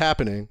is what's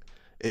happening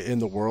in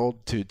the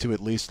world, to at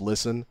least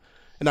listen.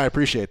 And I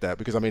appreciate that,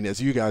 because, I mean, as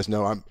you guys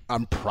know,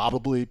 I'm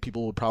probably,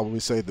 people would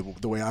probably say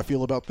the way I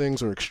feel about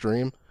things are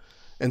extreme.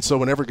 And so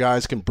whenever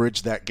guys can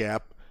bridge that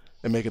gap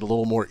and make it a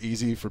little more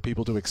easy for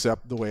people to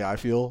accept the way I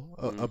feel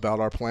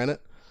about our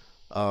planet,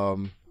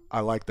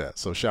 I like that.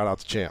 So shout out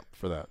to Champ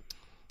for that.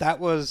 That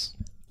was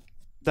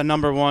the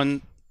number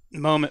one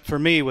moment for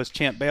me, was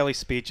Champ Bailey's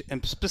speech,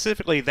 and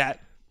specifically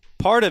that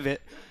part of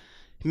it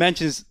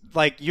mentions,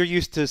 you're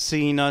used to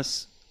seeing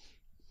us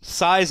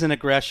size and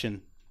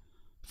aggression,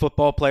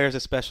 football players,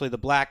 especially the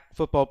black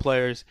football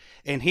players,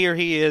 and here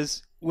he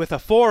is with a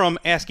forum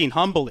asking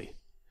humbly,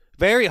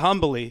 very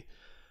humbly,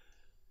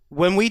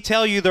 when we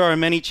tell you there are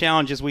many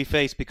challenges we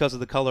face because of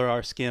the color of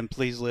our skin,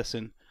 please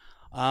listen.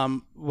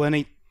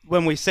 When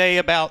we say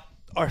about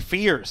our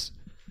fears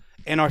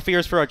and our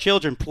fears for our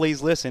children,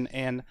 please listen.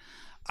 And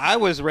I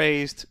was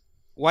raised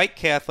white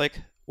Catholic.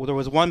 Well, there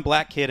was one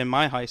black kid in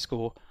my high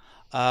school,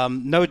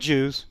 no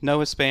Jews, no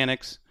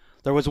Hispanics.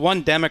 There was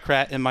one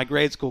Democrat in my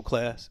grade school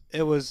class.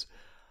 It was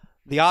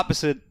the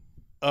opposite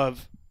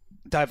of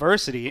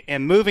diversity.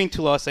 And moving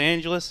to Los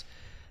Angeles,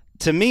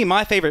 to me,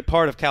 my favorite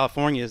part of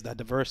California is that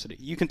diversity.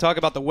 You can talk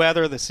about the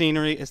weather, the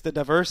scenery, it's the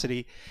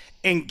diversity,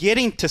 and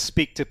getting to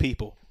speak to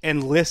people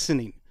and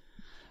listening.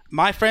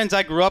 My friends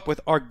I grew up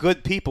with are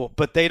good people,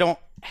 but they don't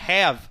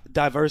have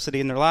diversity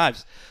in their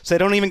lives. So they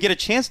don't even get a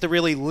chance to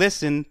really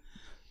listen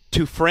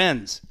to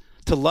friends,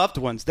 to loved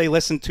ones. They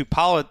listen to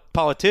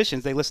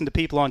politicians. They listen to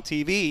people on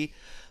TV.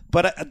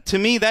 But to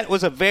me, that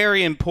was a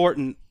very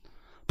important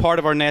part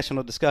of our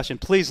national discussion.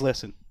 Please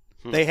listen.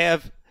 They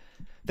have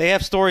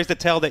stories to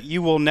tell that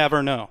you will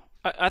never know.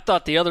 I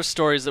thought the other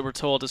stories that were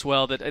told as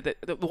well, that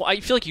I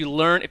feel like you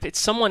learn, if it's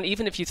someone,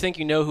 even if you think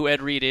you know who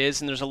Ed Reed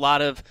is, and there's a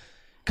lot of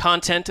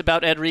content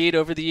about Ed Reed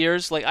over the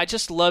years, like I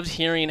just loved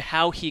hearing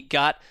how he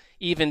got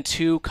even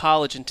to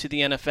college and to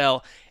the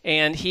NFL.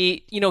 And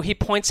he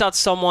points out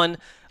someone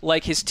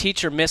like his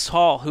teacher, Miss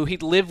Hall, who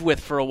he'd lived with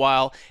for a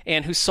while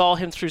and who saw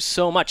him through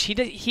so much.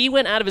 He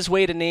went out of his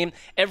way to name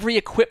every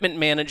equipment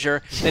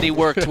manager that he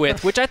worked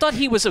with, which I thought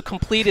he was a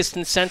completist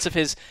in the sense of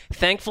his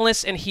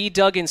thankfulness, and he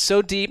dug in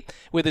so deep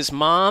with his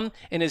mom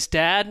and his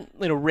dad,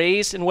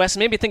 raised in West. It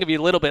made me think of you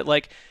a little bit,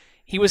 like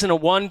he was in a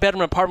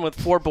one-bedroom apartment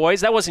with 4 boys.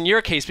 That wasn't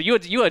your case, but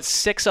you had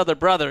 6 other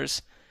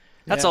brothers.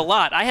 That's a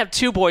lot. I have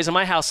 2 boys in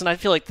my house, and I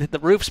feel like the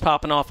roof's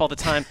popping off all the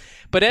time.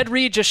 But Ed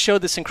Reed just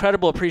showed this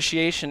incredible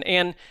appreciation,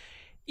 and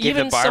give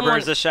even the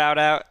Barbers a shout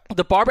out.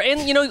 The Barber,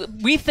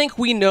 and we think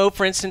we know,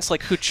 for instance,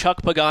 like who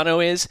Chuck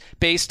Pagano is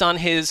based on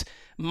his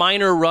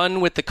minor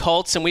run with the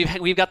Colts, and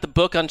we've got the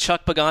book on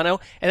Chuck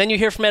Pagano, and then you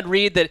hear from Ed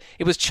Reed that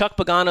it was Chuck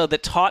Pagano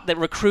that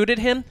recruited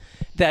him,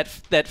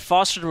 that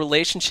fostered a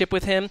relationship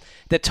with him,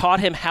 that taught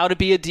him how to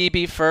be a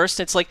DB first.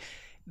 It's like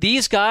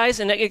these guys,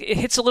 and it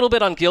hits a little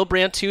bit on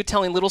Gilbrand too,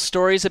 telling little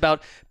stories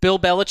about Bill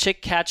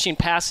Belichick catching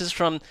passes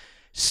from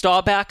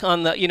Staubach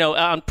on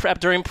the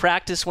during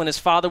practice when his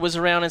father was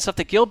around and stuff.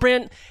 That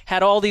Gilbrand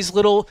had all these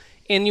little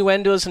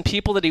innuendos and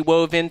people that he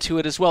wove into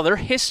it as well. Their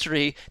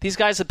history, these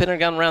guys have been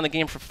around the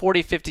game for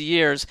 40, 50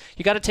 years.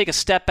 You got to take a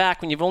step back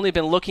when you've only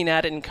been looking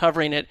at it and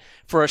covering it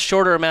for a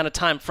shorter amount of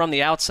time from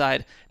the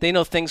outside. They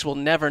know things we'll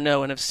never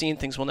know and have seen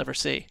things we'll never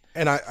see.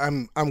 And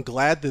I'm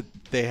glad that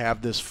they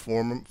have this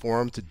forum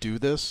to do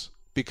this,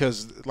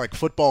 because like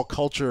football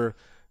culture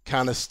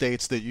kind of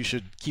states that you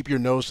should keep your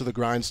nose to the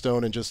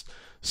grindstone and just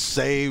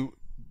say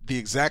the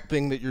exact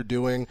thing that you're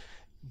doing.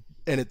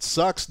 And it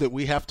sucks that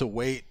we have to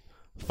wait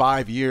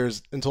 5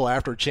 years until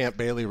after Champ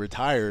Bailey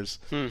retires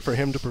for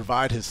him to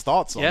provide his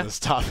thoughts on this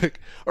topic,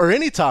 or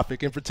any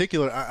topic in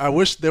particular. I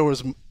wish there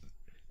was,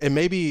 and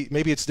maybe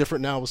it's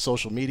different now with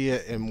social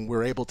media and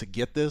we're able to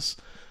get this,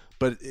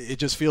 but it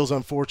just feels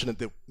unfortunate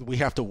that we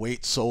have to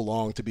wait so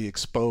long to be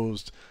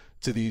exposed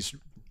to these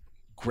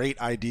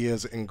great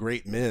ideas and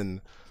great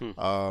men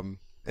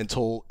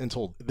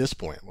until this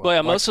point. Well,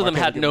 yeah, most of them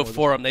had no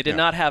forum. They did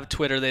not have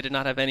Twitter. They did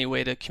not have any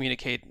way to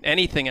communicate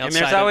anything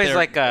outside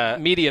of their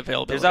media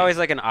availability. There's always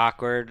like an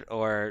awkward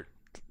or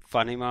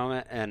funny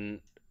moment, and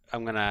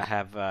I'm going to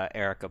have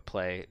Erica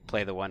play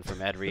the one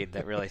from Ed Reed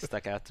that really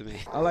stuck out to me.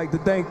 I'd like to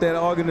thank that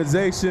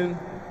organization,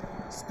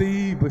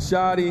 Steve,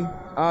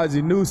 Bisciotti,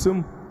 Ozzie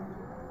Newsome,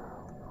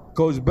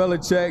 Coach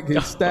Belichick,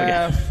 his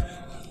staff,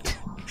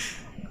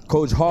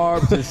 Coach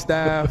Harbs, his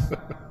staff.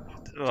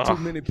 Too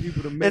many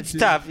people to mention. It's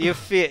tough. You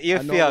feel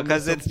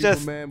because it's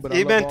just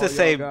he meant to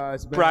say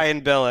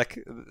Brian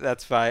Billick.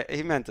 That's fine.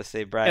 He meant to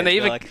say Brian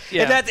Billick.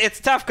 And it's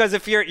tough because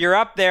if you're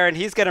up there and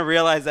he's gonna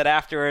realize that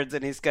afterwards,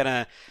 and he's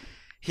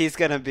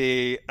gonna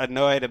be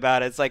annoyed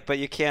about it. It's like, but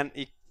you can't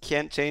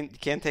change. You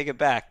can't take it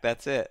back.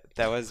 That's it.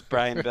 That was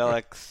Brian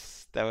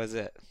Billick's. That was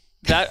it.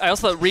 I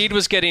also thought Reed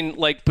was getting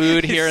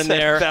booed here and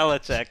there.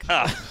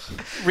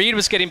 Belichick. Reed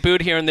was getting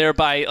booed here and there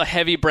by a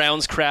heavy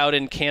Browns crowd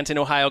and Canton,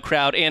 Ohio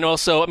crowd. And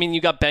also, you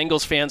got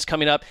Bengals fans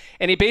coming up.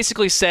 And he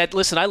basically said,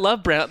 listen, I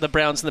love the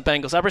Browns and the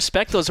Bengals. I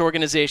respect those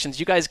organizations.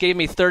 You guys gave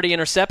me 30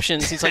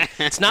 interceptions. He's like,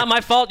 it's not my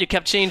fault you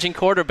kept changing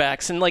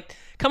quarterbacks. And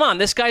come on,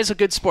 this guy's a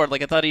good sport.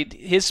 I thought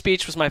his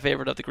speech was my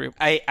favorite of the group.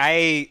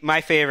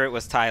 My favorite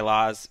was Ty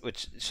Law's,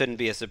 which shouldn't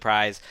be a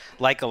surprise.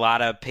 Like a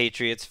lot of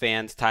Patriots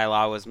fans, Ty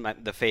Law was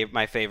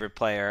my favorite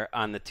player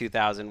on the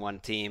 2001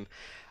 team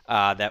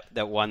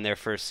that won their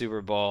first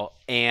Super Bowl.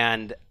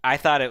 And I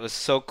thought it was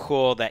so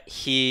cool that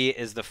he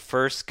is the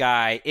first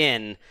guy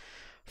in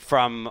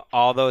from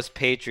all those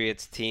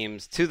Patriots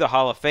teams to the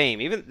Hall of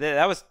Fame. Even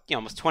that was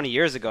almost 20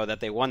 years ago that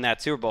they won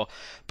that Super Bowl,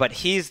 but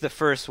he's the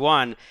first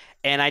one.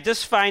 And I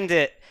just find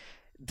it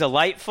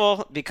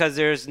delightful because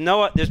there's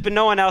been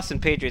no one else in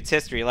Patriots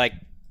history like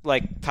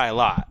Ty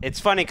Law. It's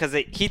funny because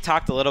he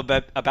talked a little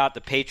bit about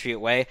the Patriot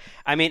way.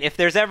 If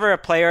there's ever a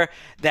player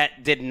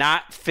that did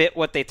not fit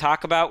what they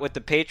talk about with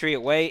the Patriot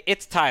way,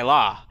 it's Ty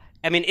Law.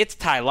 It's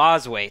Ty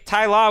Law's way.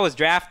 Ty Law was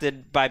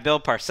drafted by Bill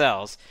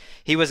Parcells.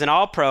 He was an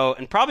All-Pro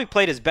and probably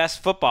played his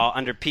best football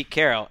under Pete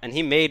Carroll, and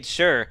he made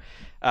sure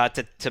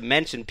to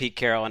mention Pete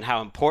Carroll and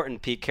how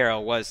important Pete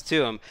Carroll was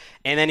to him.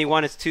 And then he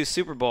won his 2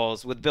 Super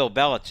Bowls with Bill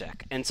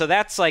Belichick. And so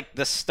that's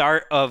the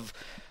start of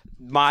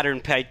modern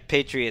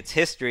Patriots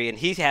history. And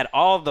he had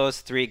all of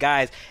those 3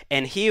 guys,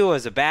 and he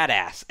was a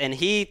badass. And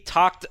he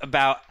talked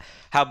about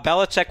how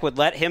Belichick would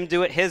let him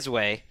do it his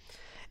way.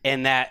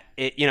 and that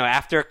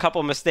after a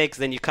couple mistakes,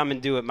 then you come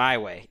and do it my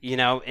way,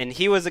 And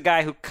he was a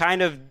guy who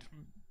kind of,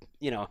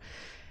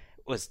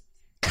 was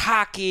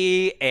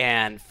cocky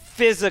and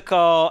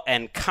physical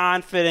and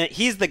confident.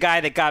 He's the guy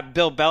that got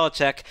Bill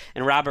Belichick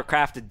and Robert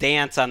Kraft to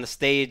dance on the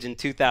stage in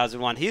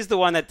 2001. He's the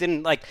one that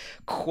didn't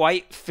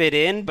quite fit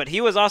in, but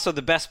he was also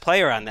the best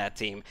player on that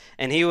team.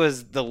 And he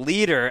was the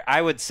leader,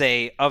 I would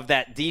say, of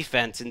that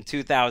defense in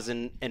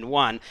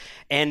 2001.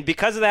 And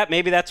because of that,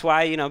 maybe that's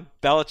why,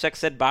 Belichick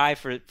said bye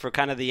for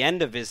kind of the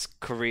end of his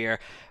career.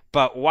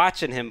 But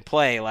watching him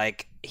play,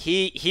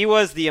 he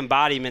was the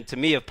embodiment to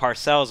me of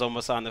Parcells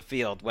almost on the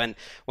field. When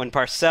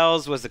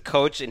Parcells was the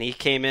coach and he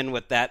came in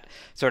with that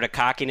sort of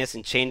cockiness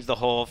and changed the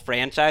whole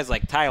franchise,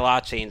 Ty Law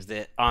changed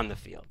it on the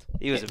field.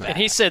 He was a bad. And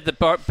he said that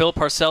Bill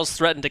Parcells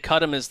threatened to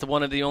cut him as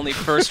one of the only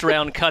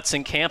first-round cuts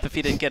in camp if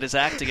he didn't get his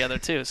act together,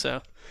 too.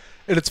 So,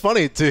 and it's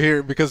funny to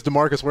hear because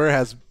DeMarcus Ware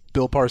has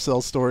Bill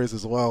Parcells stories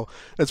as well.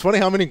 It's funny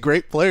how many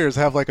great players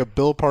have a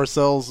Bill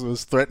Parcells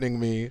was threatening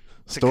me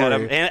story. Cut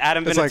him. And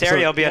Adam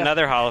Vinatieri will be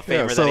another Hall of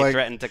Famer that he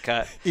threatened to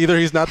cut. Either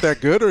he's not that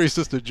good or he's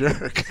just a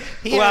jerk.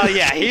 Well,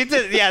 yeah, he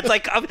did. Yeah,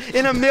 it's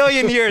in a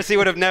million years he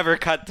would have never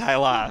cut Ty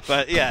Law,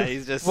 but yeah,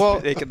 he's just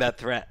making that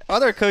threat.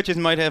 Other coaches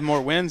might have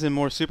more wins and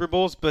more Super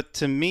Bowls, but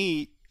to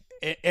me,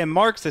 and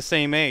Mark's the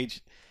same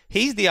age,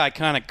 he's the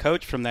iconic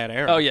coach from that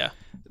era. Oh yeah.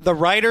 The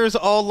writers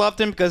all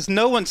loved him because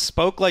no one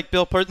spoke like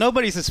Bill Parcells.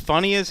 Nobody's as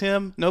funny as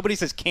him.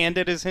 Nobody's as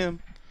candid as him.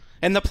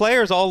 And the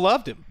players all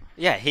loved him.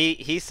 Yeah,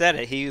 he said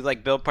it. He Law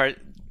said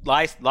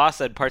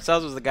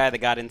Parcells was the guy that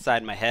got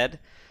inside my head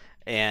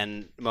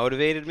and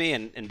motivated me,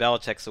 and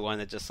Belichick's the one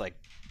that just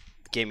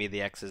gave me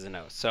the X's and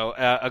O's. So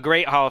a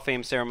great Hall of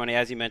Fame ceremony.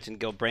 As you mentioned,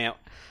 Gil Brandt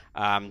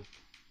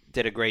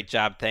did a great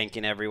job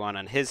thanking everyone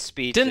on his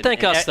speech. Didn't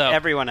thank us, though.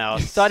 Everyone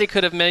else. Thought he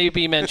could have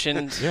maybe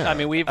mentioned. Yeah. I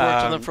mean, we've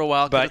worked with him for a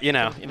while. But,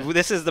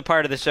 this is the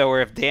part of the show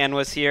where if Dan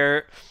was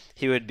here,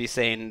 he would be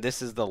saying,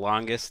 this is the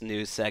longest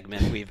news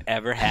segment we've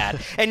ever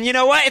had. And you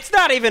know what? It's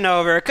not even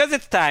over because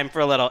it's time for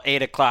a little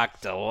 8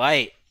 o'clock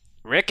delight.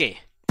 Ricky.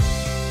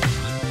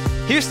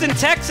 Houston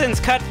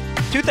Texans cut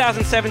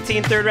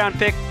 2017 third-round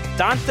pick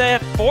Dante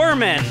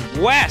Foreman.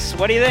 Wes,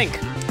 what do you think?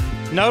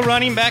 No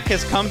running back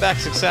has come back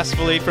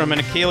successfully from an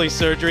Achilles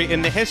surgery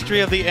in the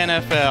history of the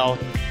NFL.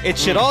 It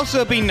should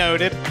also be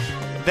noted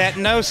that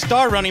no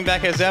star running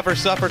back has ever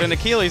suffered an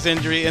Achilles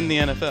injury in the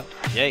NFL.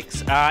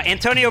 Yikes.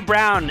 Antonio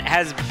Brown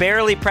has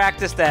barely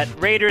practiced at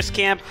Raiders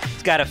camp.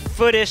 He's got a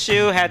foot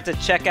issue, had to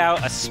check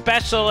out a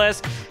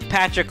specialist.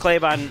 Patrick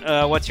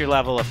Claybon, what's your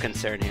level of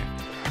concern here?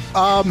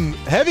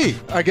 Heavy,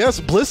 I guess.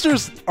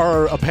 Blisters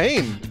are a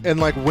pain. And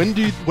when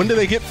do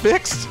they get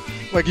fixed?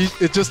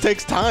 It just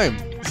takes time.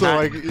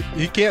 So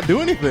he can't do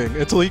anything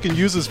until he can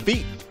use his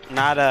feet.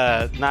 Not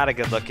a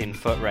good-looking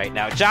foot right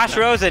now. Josh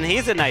Rosen,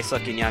 he's a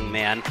nice-looking young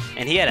man,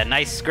 and he had a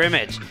nice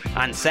scrimmage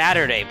on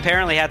Saturday.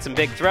 Apparently had some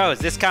big throws.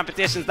 This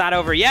competition's not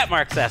over yet,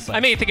 Mark Sessler. I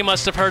think he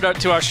must have heard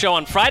to our show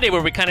on Friday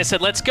where we kind of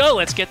said, let's go,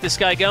 let's get this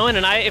guy going.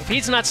 And if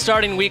he's not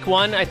starting week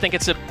 1, I think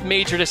it's a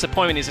major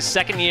disappointment. He's a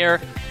second-year,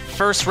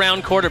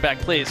 first-round quarterback,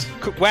 please.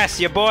 Wes,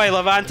 your boy,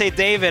 Levante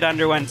David,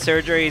 underwent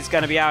surgery. He's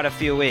going to be out a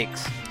few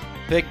weeks.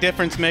 Big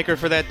difference maker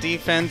for that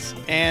defense.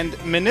 And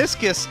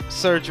meniscus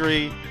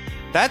surgery,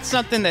 that's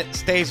something that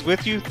stays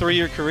with you through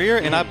your career,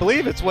 and I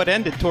believe it's what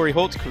ended Torrey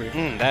Holt's career.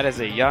 That is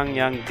a young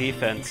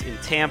defense in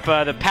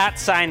Tampa. The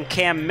Pats signed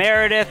Cam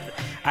Meredith.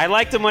 I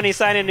liked him when he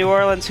signed in New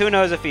Orleans. Who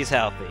knows if he's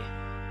healthy?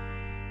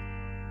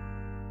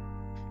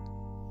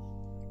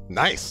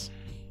 Nice.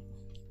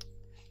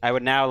 I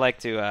would now like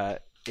to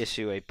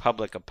issue a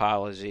public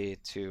apology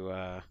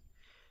to,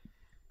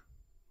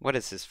 what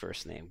is his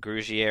first name?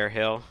 Grugier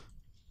Hill?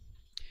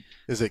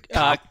 Is it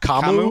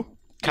Camus?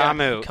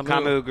 Camus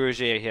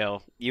Grugier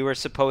Hill. You were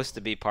supposed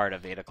to be part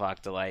of 8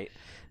 O'Clock Delight.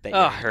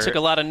 I took a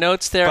lot of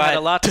notes there. I had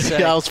a lot to say.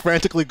 Yeah, I was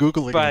frantically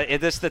Googling. But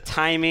is this the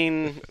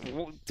timing?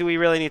 Do we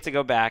really need to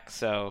go back?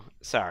 So,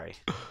 sorry.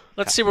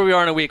 Let's see where we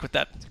are in a week with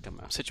that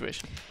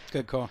situation.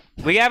 Good call.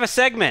 We have a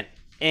segment,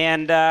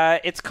 and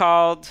it's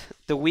called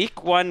the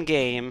Week 1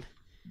 Game.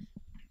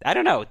 I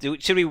don't know.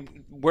 Should we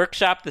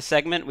workshop the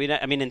segment?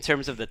 In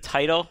terms of the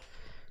title?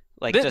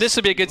 This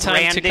would be a good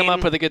time to come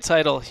up with a good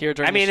title here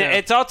during the show.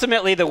 It's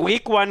ultimately the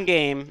Week 1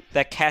 game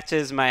that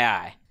catches my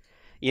eye.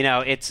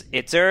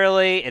 It's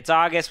early. It's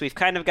August. We've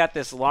kind of got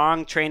this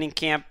long training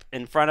camp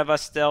in front of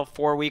us still.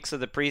 4 weeks of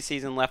the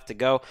preseason left to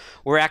go.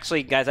 We're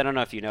actually, guys, I don't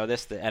know if you know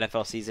this, the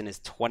NFL season is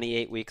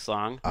 28 weeks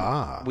long.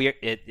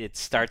 It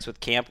starts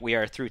with camp. We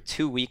are through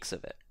 2 weeks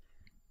of it.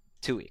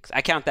 2 weeks.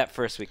 I count that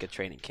first week of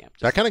training camp.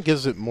 That kind of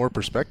gives it more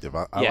perspective.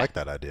 I like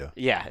that idea.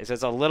 Yeah, it's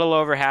a little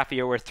over half a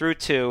year. We're through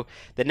 2.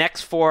 The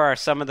next 4 are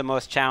some of the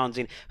most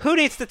challenging. Who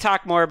needs to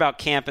talk more about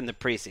camp in the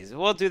preseason?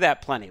 We'll do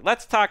that plenty.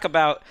 Let's talk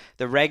about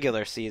the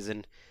regular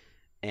season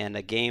and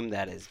a game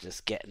that is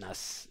just getting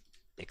us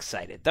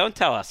excited. Don't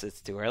tell us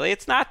it's too early.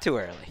 It's not too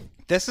early.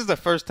 This is the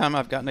first time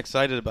I've gotten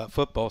excited about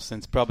football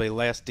since probably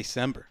last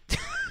December.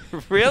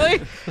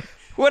 Really?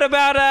 What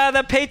about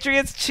the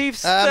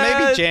Patriots-Chiefs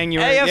maybe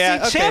January.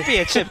 AFC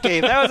Championship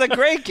game? That was a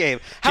great game.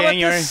 How about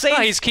the Saints?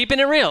 He's keeping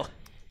it real.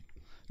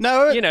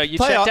 No, you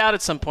checked out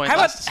at some point. How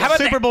about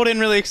Super Bowl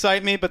didn't really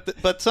excite me,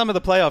 but some of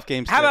the playoff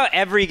games. How did. about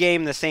every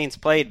game the Saints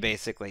played?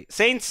 Basically,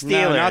 Saints Steelers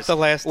No, not the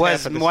last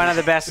was half of the one of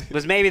the best.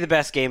 Was maybe the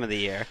best game of the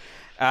year.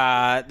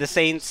 The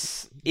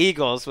Saints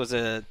Eagles was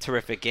a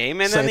terrific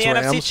game, and then the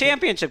Saints-Rams. NFC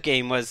Championship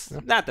game was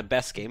not the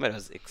best game, but it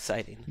was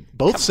exciting.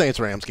 Both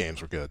Saints-Rams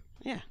games were good.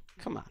 Yeah,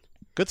 come on.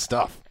 Good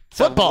stuff.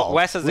 So Football.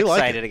 Wes is We like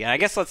excited it. again. I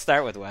guess let's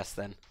start with Wes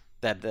then.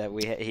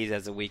 He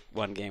has a week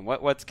 1 game.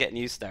 What's getting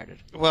you started?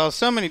 Well,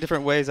 so many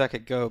different ways I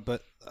could go,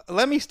 but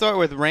let me start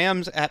with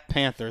Rams at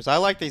Panthers. I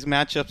like these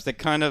matchups that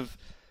kind of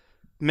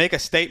make a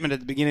statement at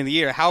the beginning of the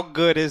year. How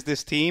good is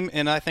this team?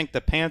 And I think the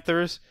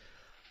Panthers,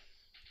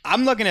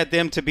 I'm looking at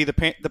them to be the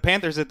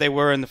Panthers that they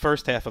were in the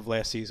first half of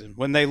last season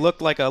when they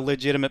looked like a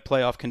legitimate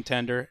playoff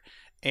contender.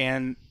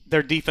 And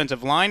their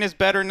defensive line is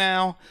better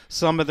now.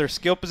 Some of their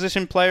skill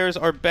position players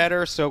are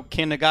better. So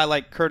can a guy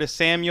like Curtis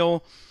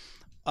Samuel,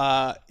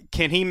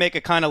 can he make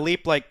a kind of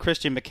leap like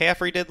Christian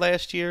McCaffrey did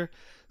last year?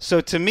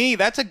 So to me,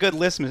 that's a good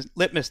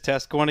litmus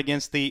test going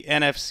against the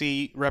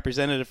NFC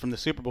representative from the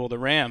Super Bowl, the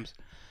Rams.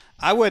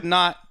 I would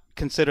not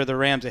consider the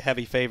Rams a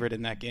heavy favorite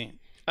in that game.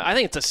 I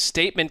think it's a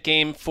statement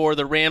game for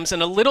the Rams,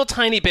 and a little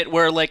tiny bit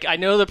where, like, I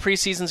know the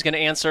preseason's going to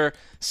answer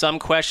some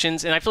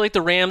questions, and I feel like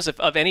the Rams,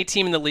 of any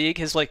team in the league,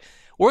 is like,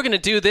 we're going to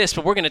do this,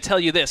 but we're going to tell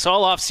you this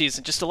all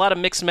offseason. Just a lot of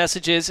mixed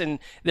messages, and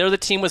they're the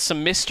team with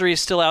some mystery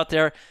still out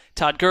there.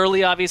 Todd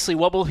Gurley, obviously,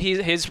 what will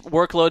his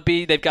workload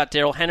be? They've got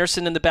Darrell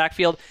Henderson in the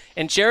backfield.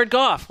 And Jared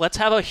Goff, let's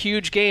have a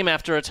huge game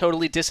after a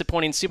totally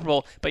disappointing Super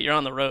Bowl, but you're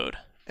on the road.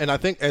 And I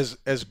think I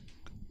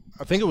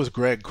think it was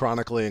Greg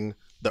chronicling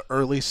the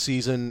early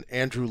season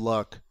Andrew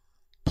Luck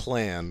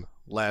plan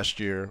last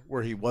year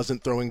where he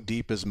wasn't throwing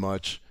deep as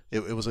much.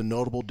 It was a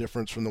notable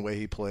difference from the way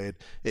he played.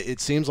 It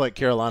seems like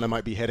Carolina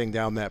might be heading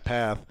down that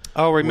path.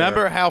 Oh,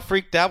 remember how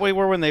freaked out we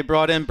were when they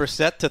brought in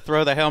Brissett to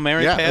throw the Hail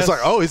Mary pass? Yeah, it's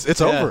like,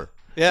 it's over.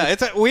 Yeah,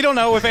 we don't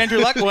know if Andrew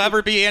Luck will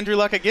ever be Andrew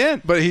Luck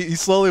again. But he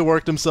slowly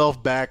worked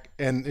himself back,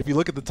 and if you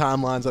look at the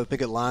timelines, I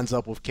think it lines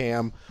up with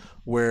Cam,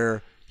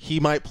 where he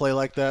might play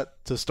like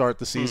that to start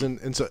the season.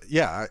 And so,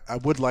 yeah, I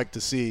would like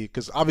to see,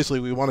 because obviously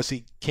we want to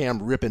see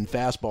Cam ripping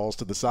fastballs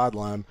to the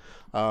sideline,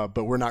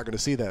 but we're not going to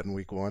see that in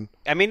week 1.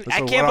 I mean, So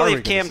I what can't are we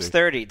believe gonna Cam's see?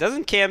 30.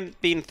 Doesn't Cam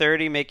being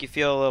 30 make you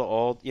feel a little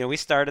old? You know, we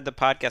started the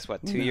podcast,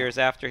 2 years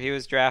after he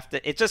was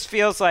drafted? It just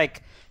feels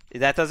like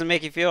that doesn't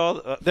make you feel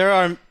old. There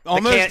are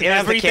almost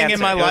everything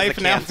in my life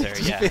the now cancer,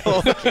 makes me yeah.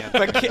 feel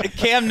but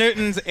Cam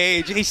Newton's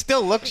age, he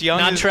still looks young.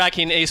 Not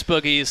tracking Ace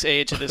Boogie's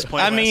age at this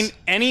point. I Wes. mean,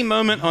 any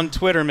moment on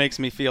Twitter makes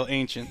me feel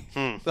ancient.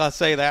 I'll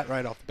say that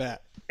right off the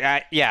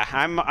bat. Yeah,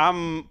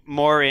 I'm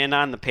more in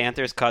on the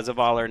Panthers because of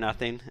All or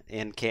Nothing.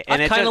 And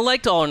I kind of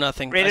liked All or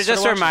Nothing. It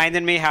just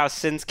reminded me how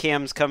since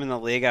Cam's come in the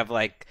league, I've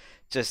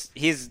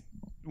he's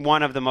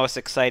one of the most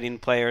exciting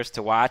players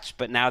to watch,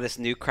 but now this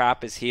new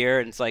crop is here,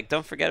 and it's like,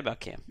 don't forget about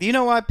Cam. Do you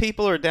know why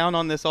people are down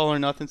on this All or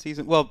Nothing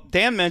season? Well,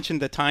 Dan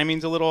mentioned the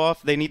timing's a little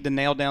off. They need to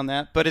nail down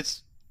that, but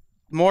it's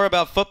more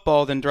about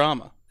football than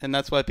drama, and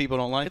that's why people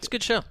don't like It's it. a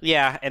good show.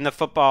 Yeah, and the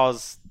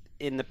football's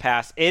in the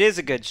past. It is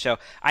a good show.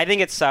 I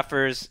think it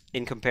suffers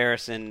in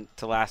comparison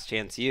to Last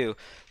Chance U,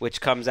 which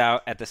comes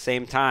out at the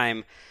same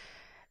time.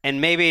 And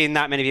maybe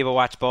not many people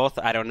watch both.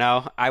 I don't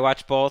know. I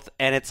watch both.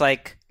 And it's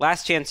like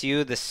Last Chance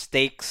U, the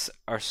stakes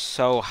are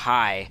so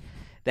high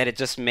that it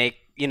just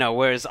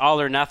whereas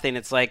All or Nothing,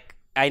 it's like,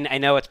 I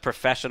know it's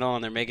professional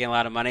and they're making a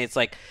lot of money. It's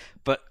like,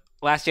 but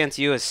Last Chance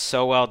U is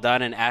so well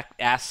done and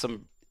asks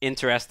some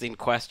interesting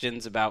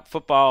questions about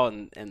football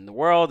and the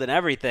world and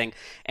everything.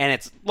 And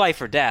it's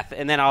life or death.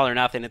 And then All or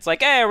Nothing, it's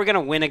like, hey, are we going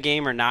to win a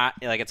game or not?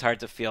 Like, it's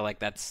hard to feel like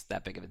that's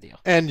that big of a deal.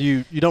 And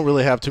you don't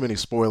really have too many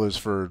spoilers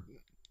for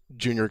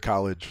junior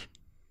college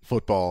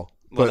football,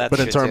 Well, but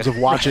in that's true, terms too. of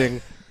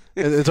watching,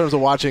 in terms of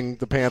watching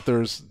the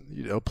Panthers,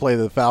 play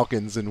the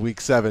Falcons in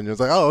Week 7, it's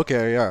like, oh,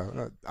 okay,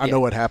 yeah, I know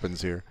what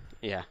happens here.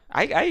 Yeah,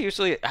 I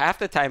usually, half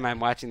the time I'm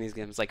watching these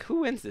games, like,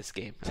 who wins this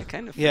game? I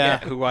kind of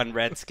forget who won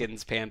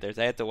Redskins, Panthers.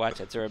 I had to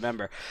watch it to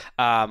remember.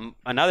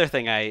 Another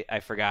thing I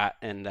forgot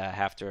and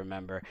have to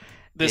remember.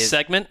 This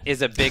segment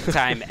is a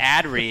big-time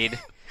ad read.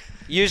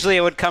 Usually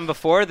it would come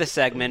before the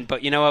segment,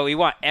 but you know what? We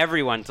want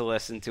everyone to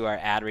listen to our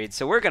ad read,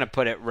 so we're going to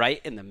put it right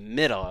in the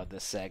middle of the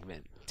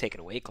segment. Take it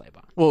away,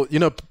 Claybon. Well,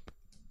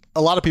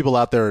 a lot of people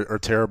out there are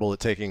terrible at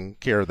taking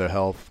care of their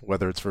health,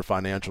 whether it's for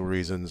financial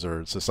reasons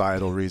or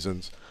societal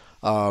reasons.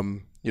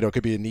 It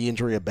could be a knee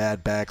injury, a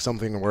bad back,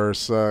 something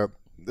worse.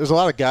 There's a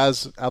lot of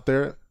guys out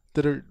there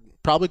that are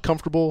probably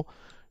comfortable,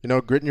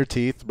 gritting your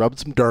teeth, rubbing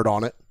some dirt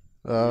on it,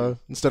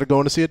 instead of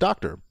going to see a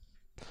doctor.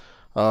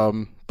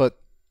 But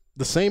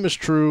the same is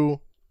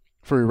true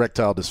for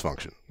erectile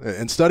dysfunction.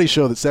 And studies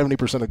show that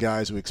 70% of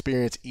guys who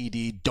experience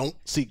ED don't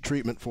seek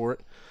treatment for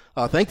it.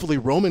 Thankfully,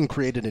 Roman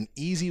created an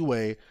easy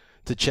way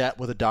to chat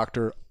with a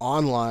doctor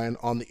online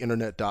on the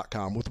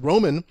internet.com. With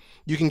Roman,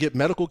 you can get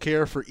medical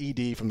care for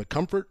ED from the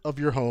comfort of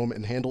your home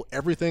and handle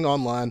everything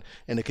online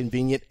in a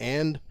convenient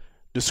and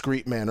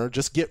discreet manner.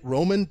 Just get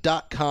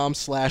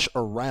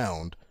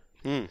roman.com/around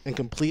and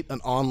complete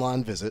an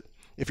online visit.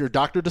 If your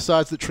doctor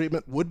decides that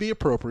treatment would be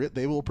appropriate,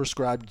 they will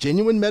prescribe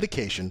genuine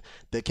medication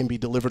that can be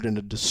delivered in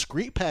a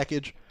discreet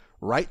package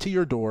right to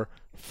your door,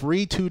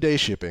 free 2-day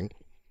shipping.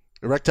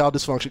 Erectile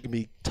dysfunction can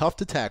be tough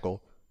to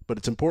tackle, but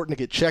it's important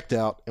to get checked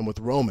out, and with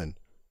Roman,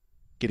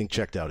 getting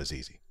checked out is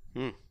easy.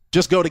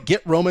 Just go to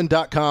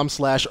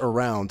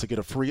getroman.com/around to get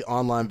a free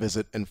online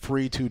visit and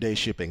free 2-day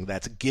shipping.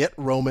 That's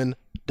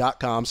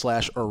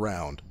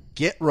getroman.com/around.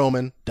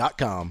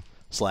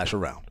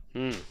 getroman.com/around.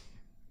 I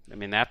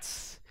mean,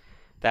 that's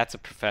a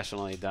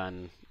professionally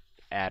done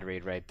ad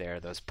read right there.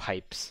 Those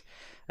pipes.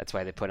 That's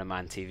why they put them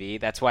on TV.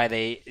 That's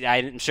why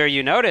I'm sure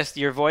you noticed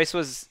your voice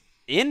was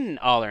in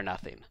All or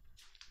Nothing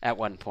at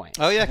one point.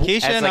 Oh, yeah.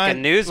 Keisha and I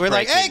we're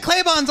like, hey,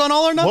 Claybon's on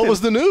All or Nothing. What was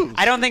the news?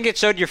 I don't think it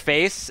showed your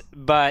face,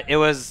 but it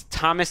was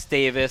Thomas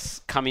Davis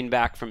coming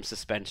back from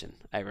suspension.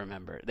 I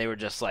remember. They were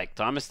just like,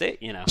 Thomas Davis,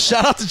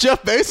 Shout out to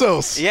Jeff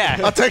Bezos. Yeah.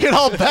 I'll take it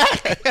all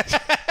back.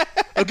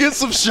 I'll get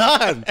some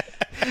shine.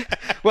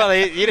 Well,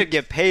 you didn't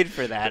get paid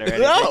for that or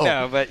anything.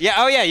 No, but yeah.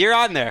 Oh, yeah, you're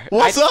on there.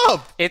 What's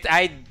up?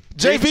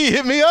 JP,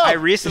 hit me up. I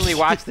recently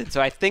watched it,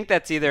 so I think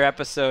that's either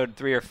episode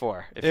 3 or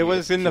 4. It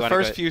was in the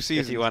first few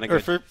seasons. If you want to go,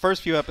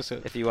 first few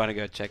episodes. If you want to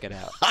go check it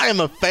out. I am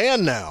a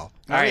fan now.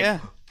 All right. Yeah.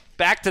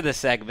 Back to the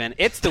segment.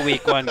 It's the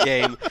Week 1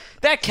 game.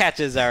 That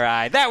catches our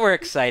eye. That we're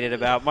excited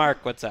about. Mark,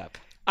 what's up?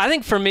 I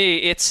think for me,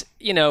 it's,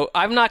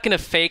 I'm not going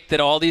to fake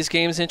that all these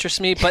games interest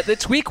me, but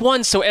it's Week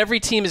 1, so every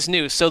team is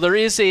new. So there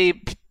is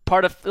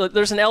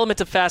there's an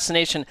element of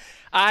fascination.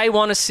 I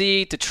want to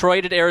see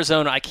Detroit at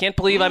Arizona. I can't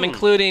believe I'm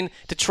including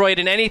Detroit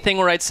in anything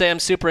where I'd say I'm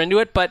super into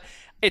it, but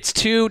it's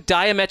two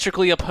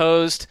diametrically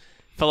opposed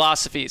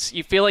philosophies.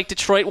 You feel like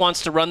Detroit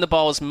wants to run the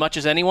ball as much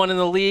as anyone in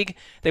the league.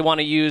 They want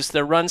to use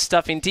their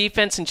run-stuffing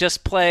defense and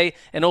just play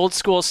an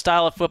old-school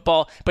style of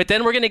football. But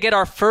then we're going to get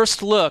our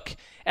first look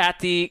at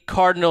the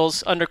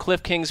Cardinals under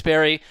Cliff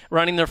Kingsbury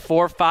running their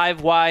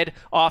 4-5 wide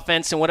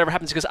offense and whatever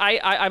happens. Because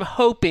I'm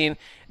hoping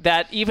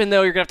that even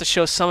though you're going to have to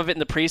show some of it in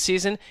the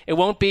preseason, it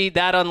won't be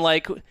that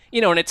unlike, and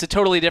it's a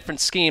totally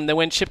different scheme than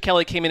when Chip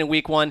Kelly came in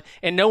Week 1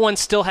 and no one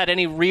still had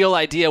any real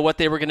idea what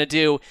they were going to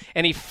do,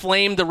 and he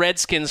flamed the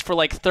Redskins for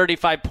like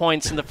 35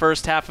 points in the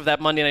first half of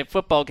that Monday Night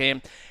Football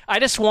game. I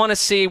just want to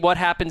see what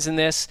happens in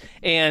this,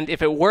 and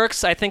if it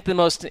works, I think the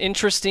most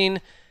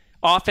interesting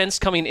offense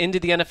coming into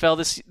the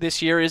NFL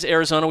this year is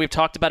Arizona. We've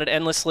talked about it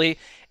endlessly.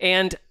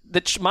 And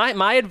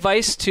my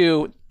advice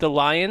to the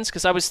Lions,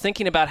 because I was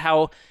thinking about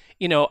how,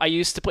 I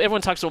used to play,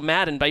 everyone talks about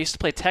Madden, but I used to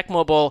play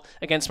Tecmo Bowl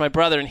against my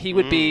brother, and he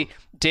would be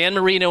Dan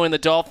Marino in the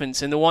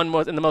Dolphins in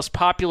the most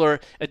popular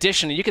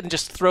edition. And you can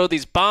just throw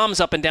these bombs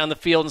up and down the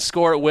field and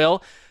score at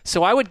will.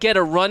 So I would get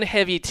a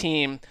run-heavy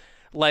team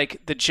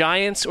like the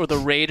Giants or the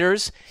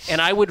Raiders,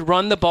 and I would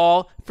run the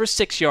ball for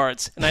 6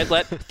 yards, and I'd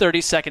let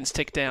 30 seconds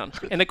tick down.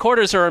 And the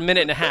quarters are a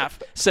minute and a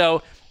half.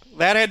 So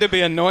that had to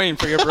be annoying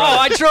for your brother. Oh,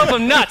 I drove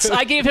him nuts.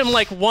 I gave him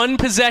like one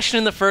possession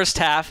in the first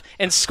half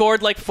and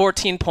scored like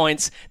 14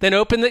 points. Then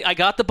I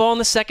got the ball in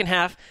the second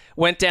half,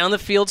 went down the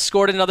field,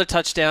 scored another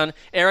touchdown.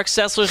 Eric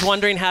Sessler's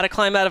wondering how to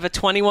climb out of a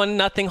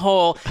 21-0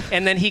 hole,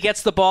 and then he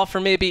gets the ball for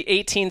maybe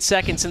 18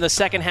 seconds in the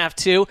second half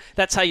too.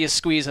 That's how you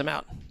squeeze him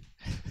out.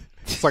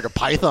 It's like a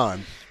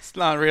python. It's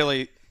not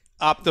really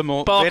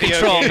optimal ball video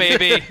control, game.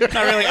 baby. Not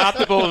really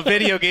optimal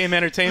video game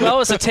entertainment. Well, it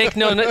was a take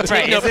no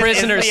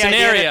prisoner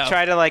scenario.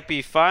 Try to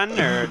be fun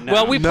or no?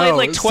 Well, we played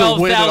like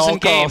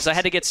 12,000 games. I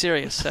had to get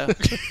serious. So.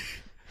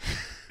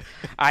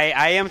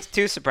 I am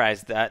too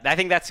surprised. I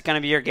think that's going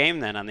to be your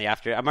game then on the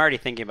after. I'm already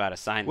thinking about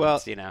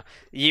assignments.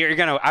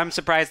 Well, I'm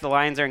surprised the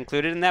Lions are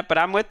included in that, but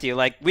I'm with you.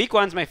 Like Week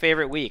 1's my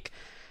favorite week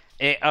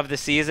of the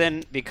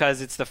season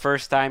because it's the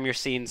first time you're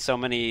seeing so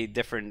many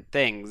different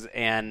things,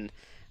 and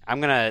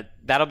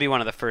that'll be one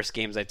of the first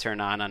games I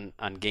turn on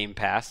Game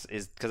Pass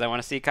is because I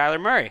want to see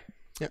Kyler Murray.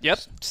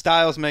 Yep.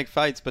 Styles make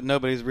fights, but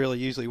nobody's really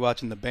usually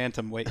watching the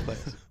bantamweight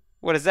class.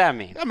 What does that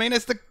mean? I mean,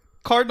 it's the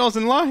Cardinals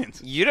and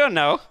Lions. You don't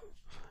know.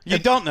 You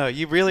don't know.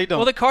 You really don't.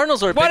 Well, the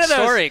Cardinals are a big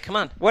story. Come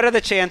on. What are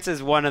the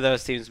chances one of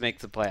those teams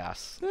makes the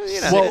playoffs?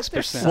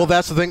 6%. Well,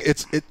 that's the thing.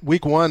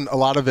 Week 1, a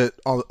lot of it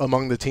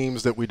among the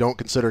teams that we don't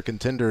consider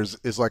contenders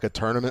is like a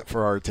tournament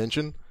for our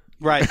attention.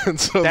 Right. And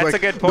so that's a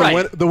good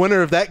point. The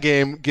winner of that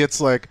game gets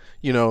a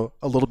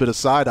little bit of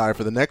side eye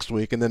for the next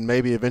week, and then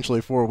maybe eventually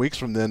 4 weeks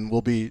from then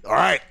we'll be, all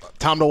right,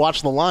 time to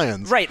watch the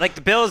Lions. Right, like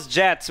the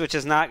Bills-Jets, which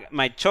is not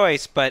my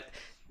choice, but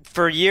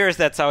for years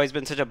that's always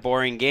been such a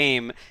boring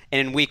game.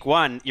 And in Week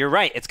 1, you're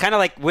right. It's kind of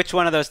like which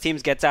one of those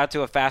teams gets out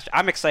to a fast.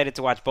 I'm excited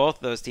to watch both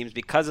of those teams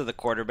because of the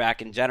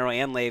quarterback in general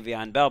and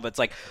Le'Veon Bell. But it's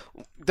like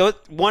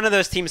one of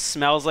those teams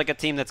smells like a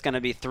team that's going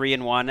to be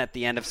 3-1 at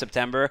the end of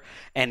September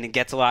and it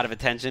gets a lot of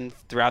attention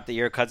throughout the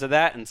year because of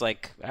that. And it's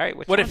like, all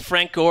right, what if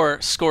Frank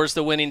Gore scores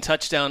the winning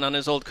touchdown on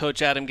his old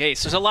coach Adam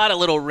Gase? There's a lot of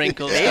little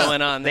wrinkles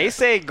going on there. They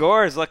say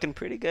Gore is looking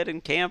pretty good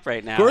in camp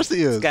right now. Of course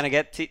he is. He's going to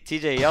get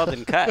TJ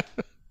Yeldon cut.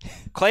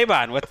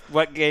 Claybon,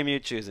 what game are you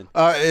choosing?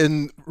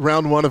 In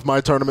round 1 of my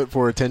tournament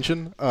for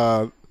attention,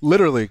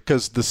 literally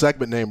because the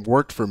segment name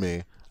worked for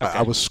me. Okay.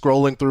 I was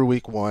scrolling through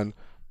Week 1,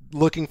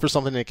 looking for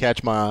something to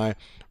catch my eye.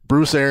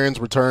 Bruce Arians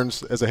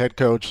returns as a head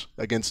coach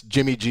against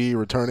Jimmy G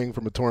returning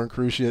from a torn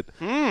cruciate.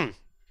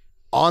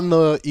 On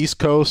the East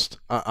Coast,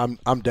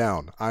 I'm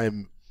down.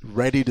 I'm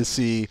ready to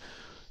see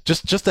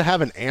just to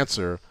have an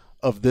answer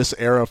of this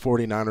era of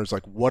 49ers.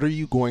 Like, what are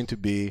you going to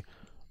be?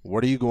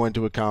 What are you going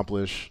to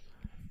accomplish?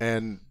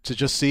 And to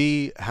just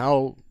see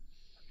how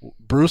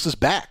Bruce is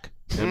back.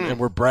 And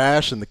we're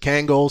brash, and the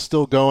Kangol's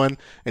still going,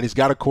 and he's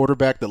got a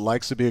quarterback that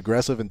likes to be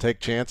aggressive and take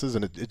chances,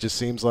 and it just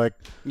seems like...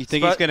 You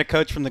think he's going to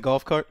coach from the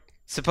golf cart?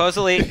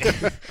 Supposedly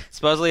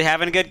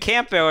having a good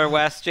camp over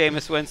West,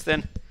 Jameis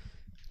Winston.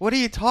 What are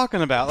you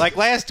talking about? Like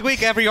last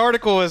week, every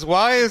article was,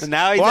 why is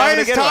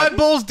Todd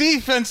Bowles'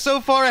 defense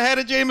so far ahead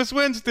of Jameis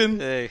Winston?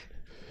 Hey.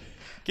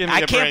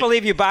 I can't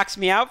believe you boxed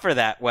me out for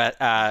that,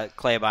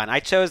 Claybon.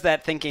 I chose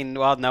that thinking,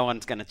 well, no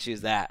one's going to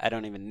choose that. I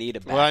don't even need a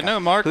backup. Well, I know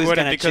Mark would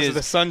because of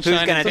the sunshine.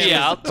 Who's going to choose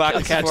the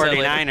Bucs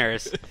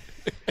 49ers?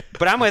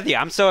 But I'm with you.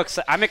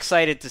 I'm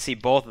excited to see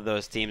both of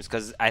those teams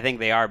because I think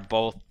they are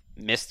both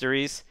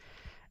mysteries.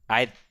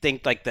 I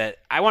think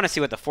I want to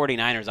see what the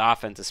 49ers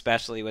offense,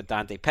 especially with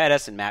Dante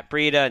Pettis and Matt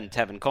Breida and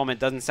Tevin Coleman.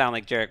 Doesn't sound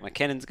like Jerick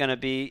McKinnon's going to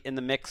be in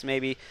the mix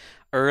maybe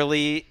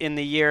early in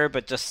the year,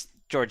 but just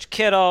George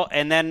Kittle,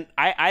 and then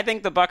I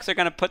think the Bucs are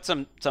going to put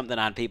something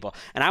on people,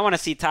 and I want to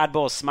see Todd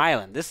Bowles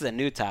smiling. This is a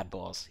new Todd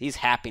Bowles. He's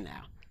happy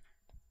now.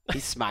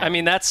 He's smiling. I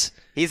mean,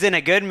 he's in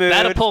a good mood.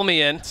 That'll pull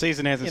me in.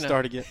 Season hasn't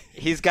started yet.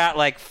 He's got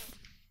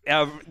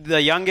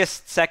the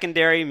youngest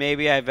secondary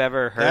maybe I've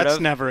ever heard of. That's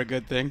never a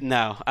good thing.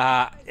 No,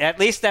 at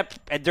least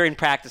during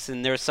practice,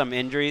 and there were some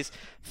injuries.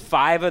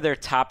 5 of their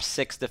top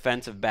 6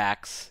 defensive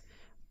backs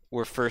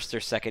were first or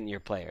second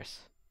year players.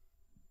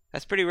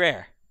 That's pretty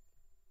rare.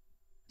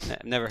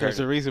 I've never heard. There's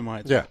a reason why.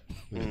 It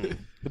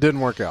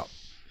didn't work out.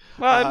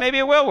 Well, maybe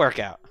it will work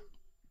out.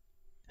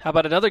 How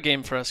about another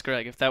game for us,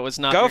 Greg? If that was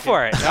not go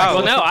for it. Oh.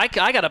 Well, no, I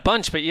got a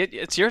bunch, but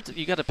it's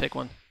you got to pick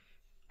one.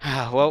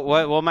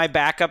 Well, my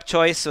backup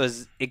choice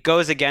was it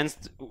goes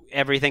against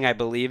everything I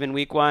believe in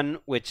Week 1,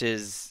 which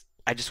is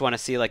I just want to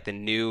see the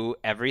new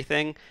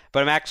everything.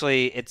 But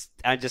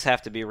I just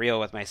have to be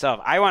real with myself.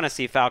 I want to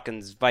see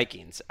Falcons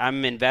Vikings.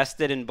 I'm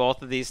invested in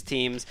both of these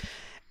teams.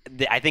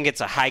 I think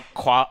it's a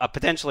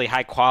potentially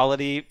high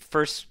quality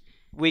first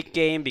week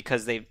game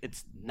because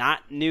it's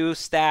not new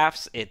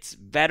staffs, it's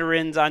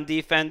veterans on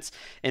defense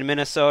in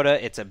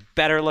Minnesota, it's a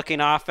better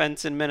looking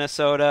offense in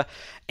Minnesota,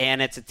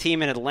 and it's a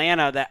team in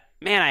Atlanta that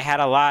I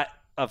had a lot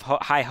of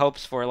high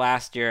hopes for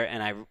last year,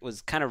 and I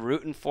was kind of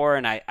rooting for,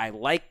 and I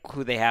like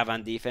who they have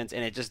on defense,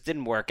 and it just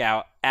didn't work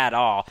out at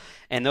all.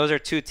 And those are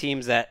two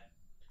teams that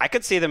I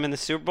could see them in the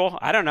Super Bowl.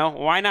 I don't know.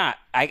 Why not?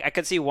 I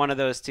could see one of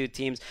those two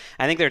teams.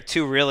 I think they're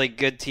two really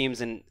good teams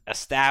and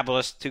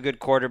established, 2 good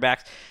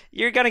quarterbacks.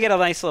 You're going to get a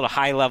nice little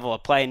high level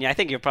of play, and I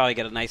think you'll probably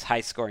get a nice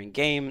high-scoring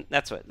game.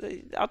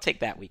 I'll take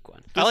that Week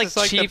 1. I like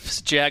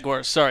Chiefs,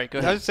 Jaguars. Sorry, go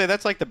ahead. I would say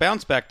that's like the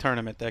bounce-back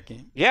tournament, that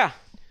game. Yeah.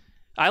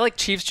 I like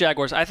Chiefs,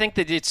 Jaguars. I think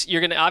that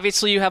you're going to –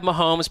 obviously you have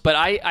Mahomes, but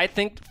I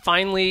think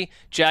finally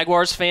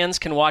Jaguars fans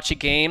can watch a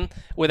game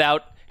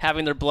without –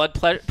 having their blood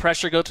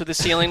pressure go through the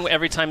ceiling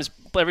every time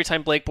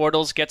Blake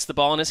Bortles gets the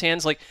ball in his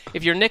hands.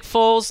 If you're Nick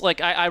Foles,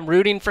 I'm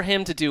rooting for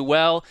him to do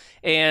well,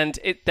 and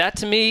that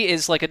to me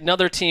is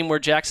another team where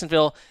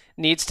Jacksonville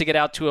needs to get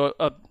out to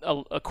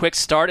a quick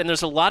start. And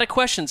there's a lot of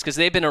questions because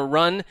they've been a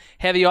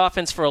run-heavy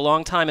offense for a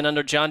long time, and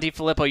under John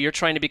DeFilippo, you're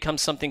trying to become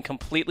something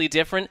completely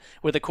different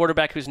with a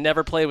quarterback who's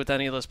never played with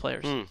any of those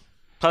players.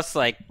 Plus,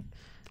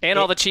 and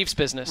all the Chiefs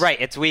business.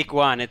 Right, it's Week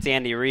 1. It's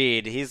Andy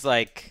Reid. He's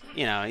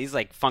he's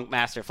like Funk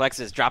Master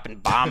Flexes dropping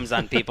bombs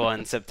on people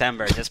in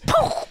September. Just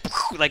poof,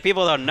 poof.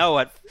 People don't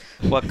know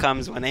what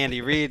comes when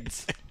Andy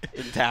Reid's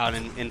in town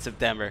in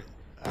September.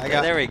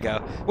 There we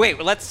go.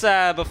 Wait, let's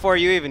before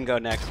you even go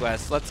next,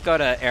 Wes, let's go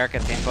to Erica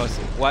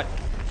Tamposi.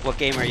 What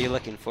game are you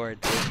looking forward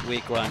to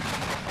Week 1?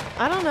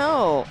 I don't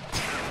know.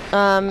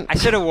 I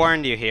should have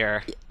warned you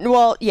here.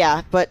 Well,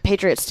 yeah, but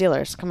Patriots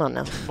Steelers. Come on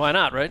now. Why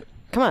not, right?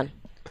 Come on.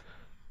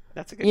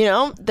 That's a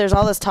good there's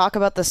all this talk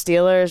about the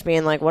Steelers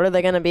being what are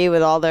they going to be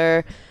with all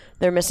their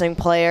missing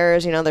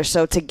players? They're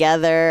so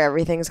together.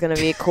 Everything's going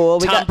to be cool.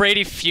 Tom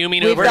Brady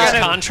fuming over his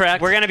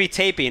contract. We're going to be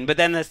taping, but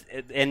then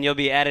and you'll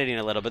be editing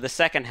a little. But the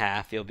second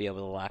half, you'll be able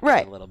to lock in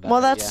a little better.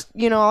 Well, that's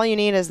all you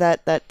need is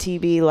that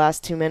TB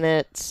last 2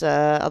 minutes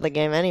of the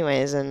game,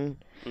 anyways, and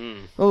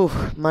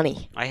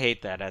money. I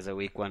hate that as a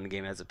Week 1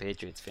 game as a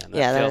Patriots fan.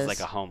 That feels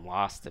like a home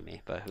loss to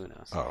me, but who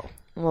knows? Oh,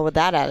 well, with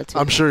that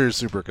attitude, I'm sure you're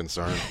super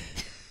concerned.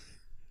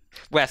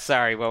 Wes,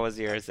 sorry, what was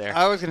yours there?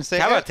 I was going to say,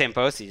 how about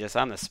Tamposi just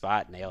on the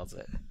spot nails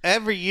it?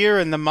 Every year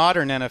in the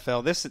modern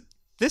NFL,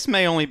 this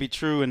may only be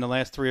true in the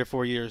last 3 or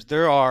 4 years.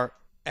 There are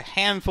a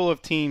handful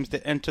of teams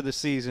that enter the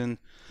season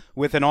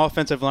with an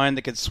offensive line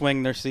that could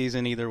swing their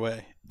season either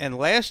way. And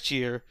last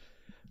year,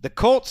 the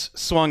Colts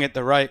swung it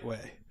the right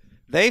way.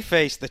 They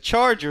faced the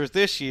Chargers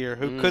this year,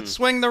 who could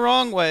swing the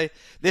wrong way.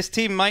 This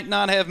team might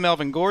not have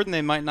Melvin Gordon.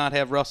 They might not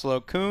have Russell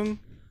Okung.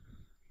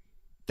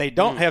 They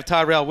don't have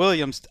Tyrell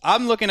Williams.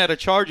 I'm looking at a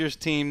Chargers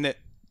team that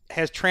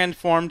has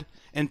transformed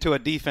into a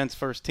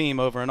defense-first team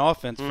over an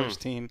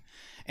offense-first team.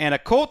 And a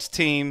Colts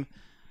team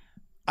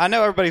I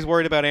know everybody's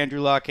worried about Andrew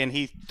Luck, and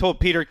he told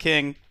Peter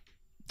King,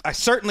 I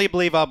certainly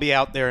believe I'll be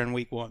out there in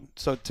week 1.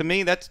 So to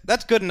me, that's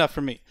good enough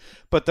for me.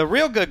 But the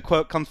real good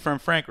quote comes from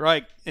Frank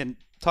Reich, and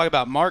talk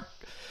about Mark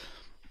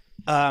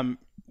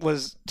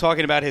was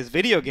talking about his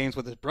video games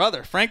with his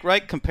brother. Frank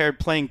Reich compared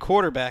playing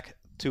quarterback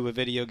to a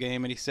video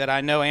game, and he said,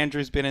 I know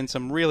Andrew's been in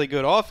some really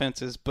good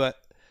offenses, but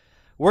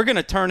we're going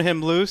to turn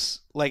him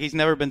loose like he's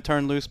never been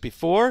turned loose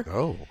before.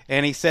 Oh.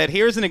 And he said,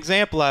 here's an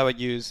example I would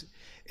use.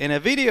 In a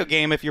video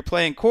game, if you're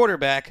playing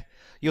quarterback,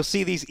 you'll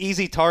see these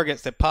easy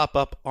targets that pop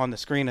up on the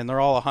screen, and they're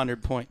all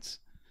 100 points.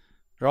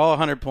 They're all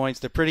 100 points.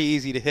 They're pretty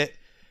easy to hit.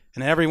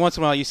 And every once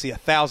in a while, you see a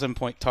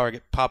 1,000-point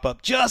target pop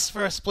up just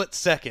for a split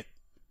second.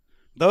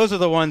 Those are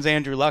the ones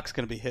Andrew Luck's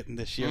going to be hitting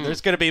this year.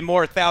 There's going to be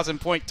more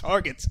 1,000-point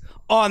targets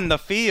on the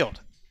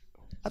field.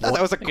 I thought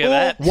that was a cool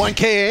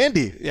 1K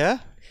Andy. Yeah.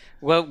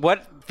 Well,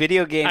 what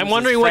video game? I'm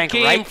wondering what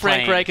game Reich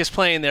Frank playing? Reich is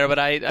playing there, but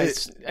I It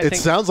think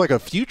sounds like a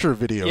future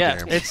video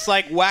game. It's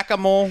like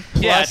whack-a-mole.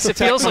 yeah, plus it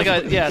feels like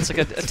technology. it's like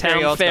a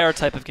town fair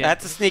type of game.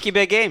 That's a sneaky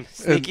big game.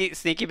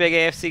 Sneaky big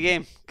AFC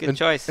game. Good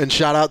choice. And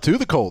shout out to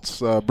the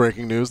Colts.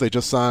 Breaking news: they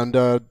just signed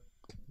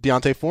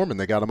Deontay Foreman.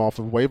 They got him off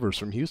of waivers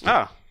from Houston.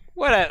 Oh,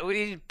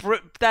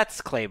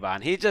 that's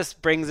Claybon. He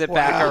just brings it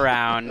back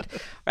around.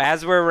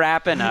 As we're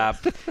wrapping up,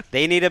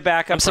 they need a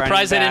backup. I'm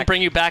surprised they didn't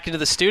bring you back into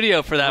the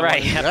studio for that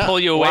Right. one. Have to pull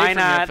you away Why from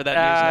not here for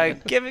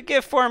that news.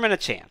 give Foreman a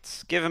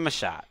chance? Give him a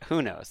shot.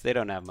 Who knows? They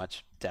don't have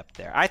much depth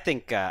there. I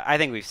think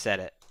we've said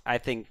it. I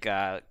think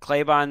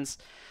Claybon's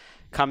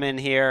come in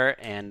here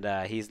and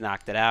he's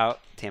knocked it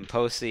out.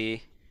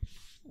 Tamposi,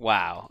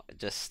 wow,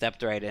 just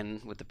stepped right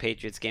in with the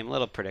Patriots game. A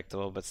little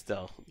predictable, but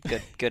still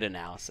good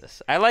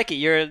analysis. I like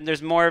it.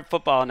 There's more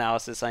football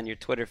analysis on your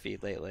Twitter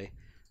feed lately.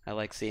 I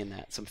like seeing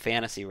that. Some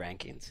fantasy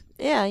rankings.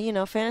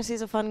 Yeah,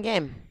 fantasy's a fun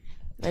game.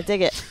 I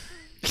dig it.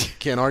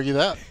 Can't argue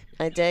that.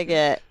 I dig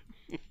it.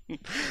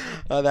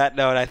 On that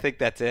note, I think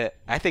that's it.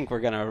 I think we're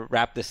going to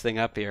wrap this thing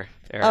up here,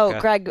 Erica. Oh,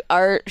 Greg,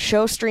 our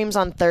show streams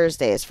on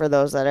Thursdays for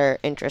those that are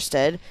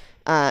interested.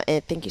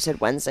 I think you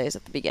said Wednesdays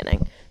at the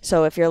beginning.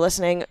 So if you're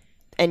listening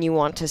and you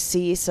want to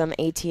see some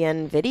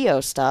ATN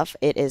video stuff,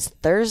 it is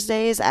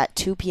Thursdays at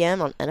 2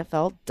 p.m. on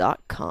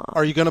NFL.com.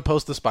 Are you going to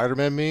post the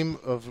Spider-Man meme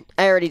of?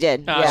 I already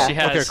did. Yeah. She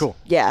has. Okay, cool.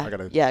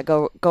 Yeah.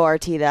 Go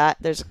RT that.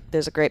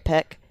 There's a great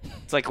pick.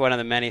 It's like one of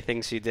the many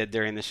things she did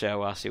during the show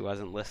while she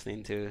wasn't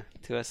listening to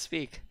us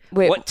speak.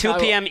 Wait, what, 2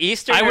 p.m.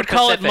 Eastern? I or would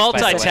call it Pacific, by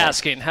the way?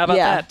 multitasking. How about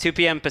Yeah. that? 2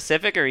 p.m.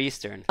 Pacific or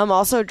Eastern? I'm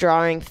also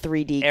drawing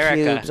 3D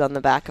Erica. cubes on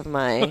the back of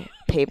my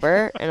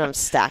paper, and I'm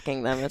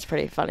stacking them. It's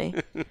pretty funny.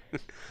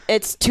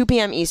 It's 2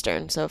 p.m.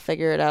 Eastern, so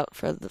figure it out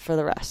for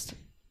the rest.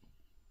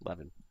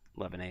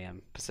 11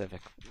 a.m.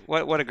 Pacific.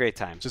 What a great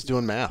time. Just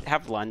doing math.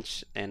 Have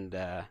lunch and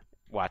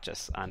watch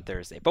us on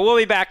Thursday. But we'll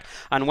be back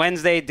on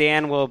Wednesday.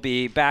 Dan will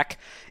be back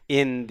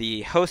in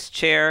the host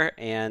chair,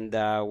 and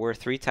we're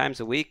 3 times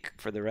a week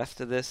for the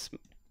rest of this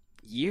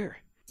year.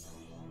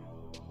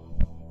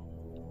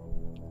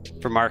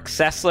 For Mark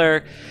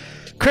Sessler,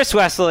 Chris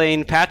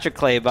Wesseling, Patrick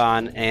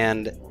Claybon,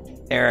 and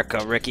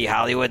Erica Ricky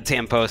Hollywood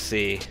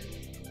Tamposi.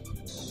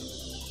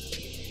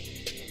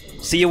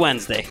 See you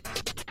Wednesday.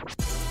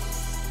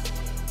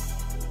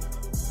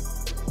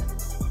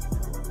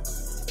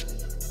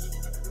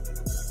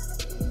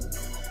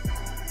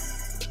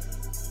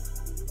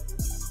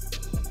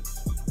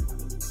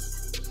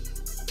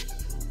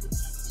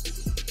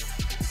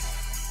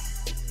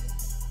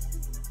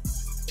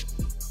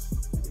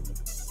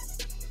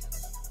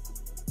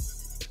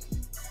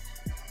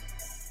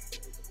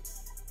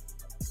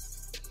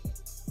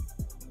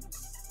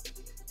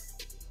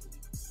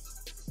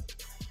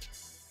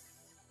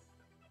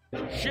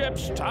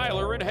 Ships,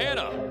 Tyler, and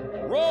Hannah.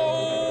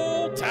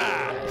 Roll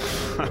Tide!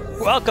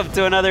 Welcome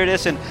to another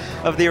edition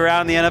of the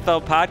Around the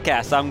NFL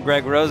podcast. I'm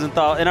Greg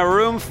Rosenthal in a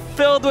room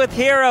filled with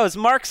heroes.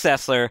 Mark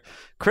Sessler,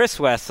 Chris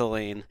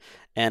Wesseling,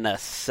 and a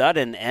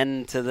sudden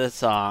end to the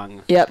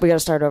song. Yep, we got to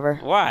start over.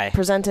 Why?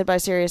 Presented by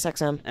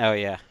SiriusXM. Oh,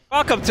 yeah.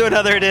 Welcome to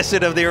another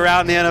edition of the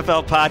Around the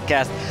NFL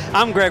podcast.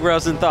 I'm Greg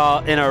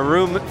Rosenthal in a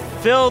room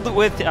filled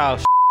with... Oh,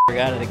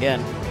 forgot it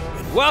again.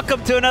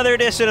 Welcome to another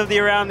edition of the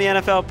Around the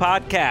NFL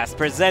podcast,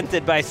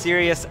 presented by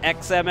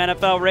SiriusXM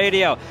NFL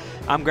Radio.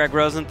 I'm Greg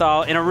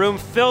Rosenthal in a room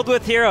filled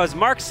with heroes,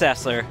 Mark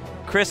Sessler,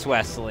 Chris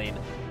Wesseling,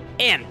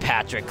 and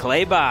Patrick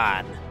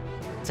Claybon.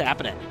 What's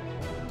happening?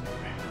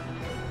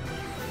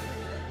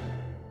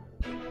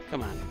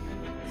 Come on.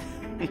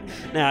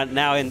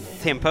 now in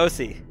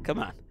Tamposi. Come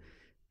on.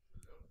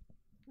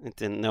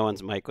 No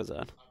one's mic was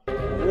on.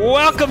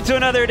 Welcome to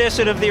another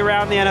edition of the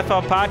Around the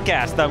NFL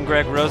podcast. I'm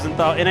Greg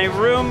Rosenthal in a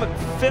room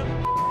filled...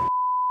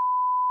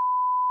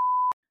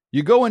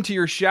 You go into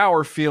your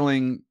shower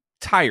feeling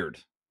tired,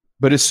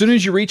 but as soon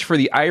as you reach for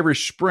the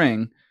Irish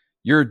Spring,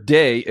 your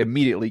day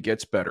immediately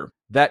gets better.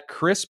 That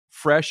crisp,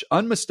 fresh,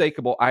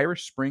 unmistakable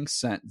Irish Spring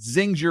scent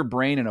zings your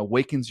brain and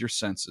awakens your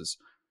senses.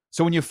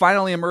 So when you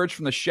finally emerge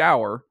from the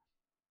shower,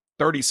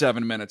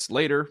 37 minutes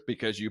later,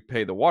 because you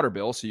pay the water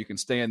bill so you can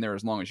stay in there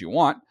as long as you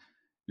want,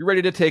 you're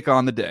ready to take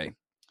on the day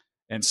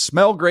and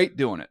smell great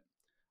doing it.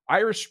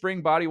 Irish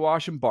Spring Body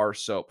Wash and Bar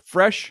Soap.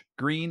 Fresh,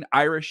 green,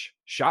 Irish.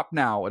 Shop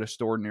now at a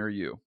store near you.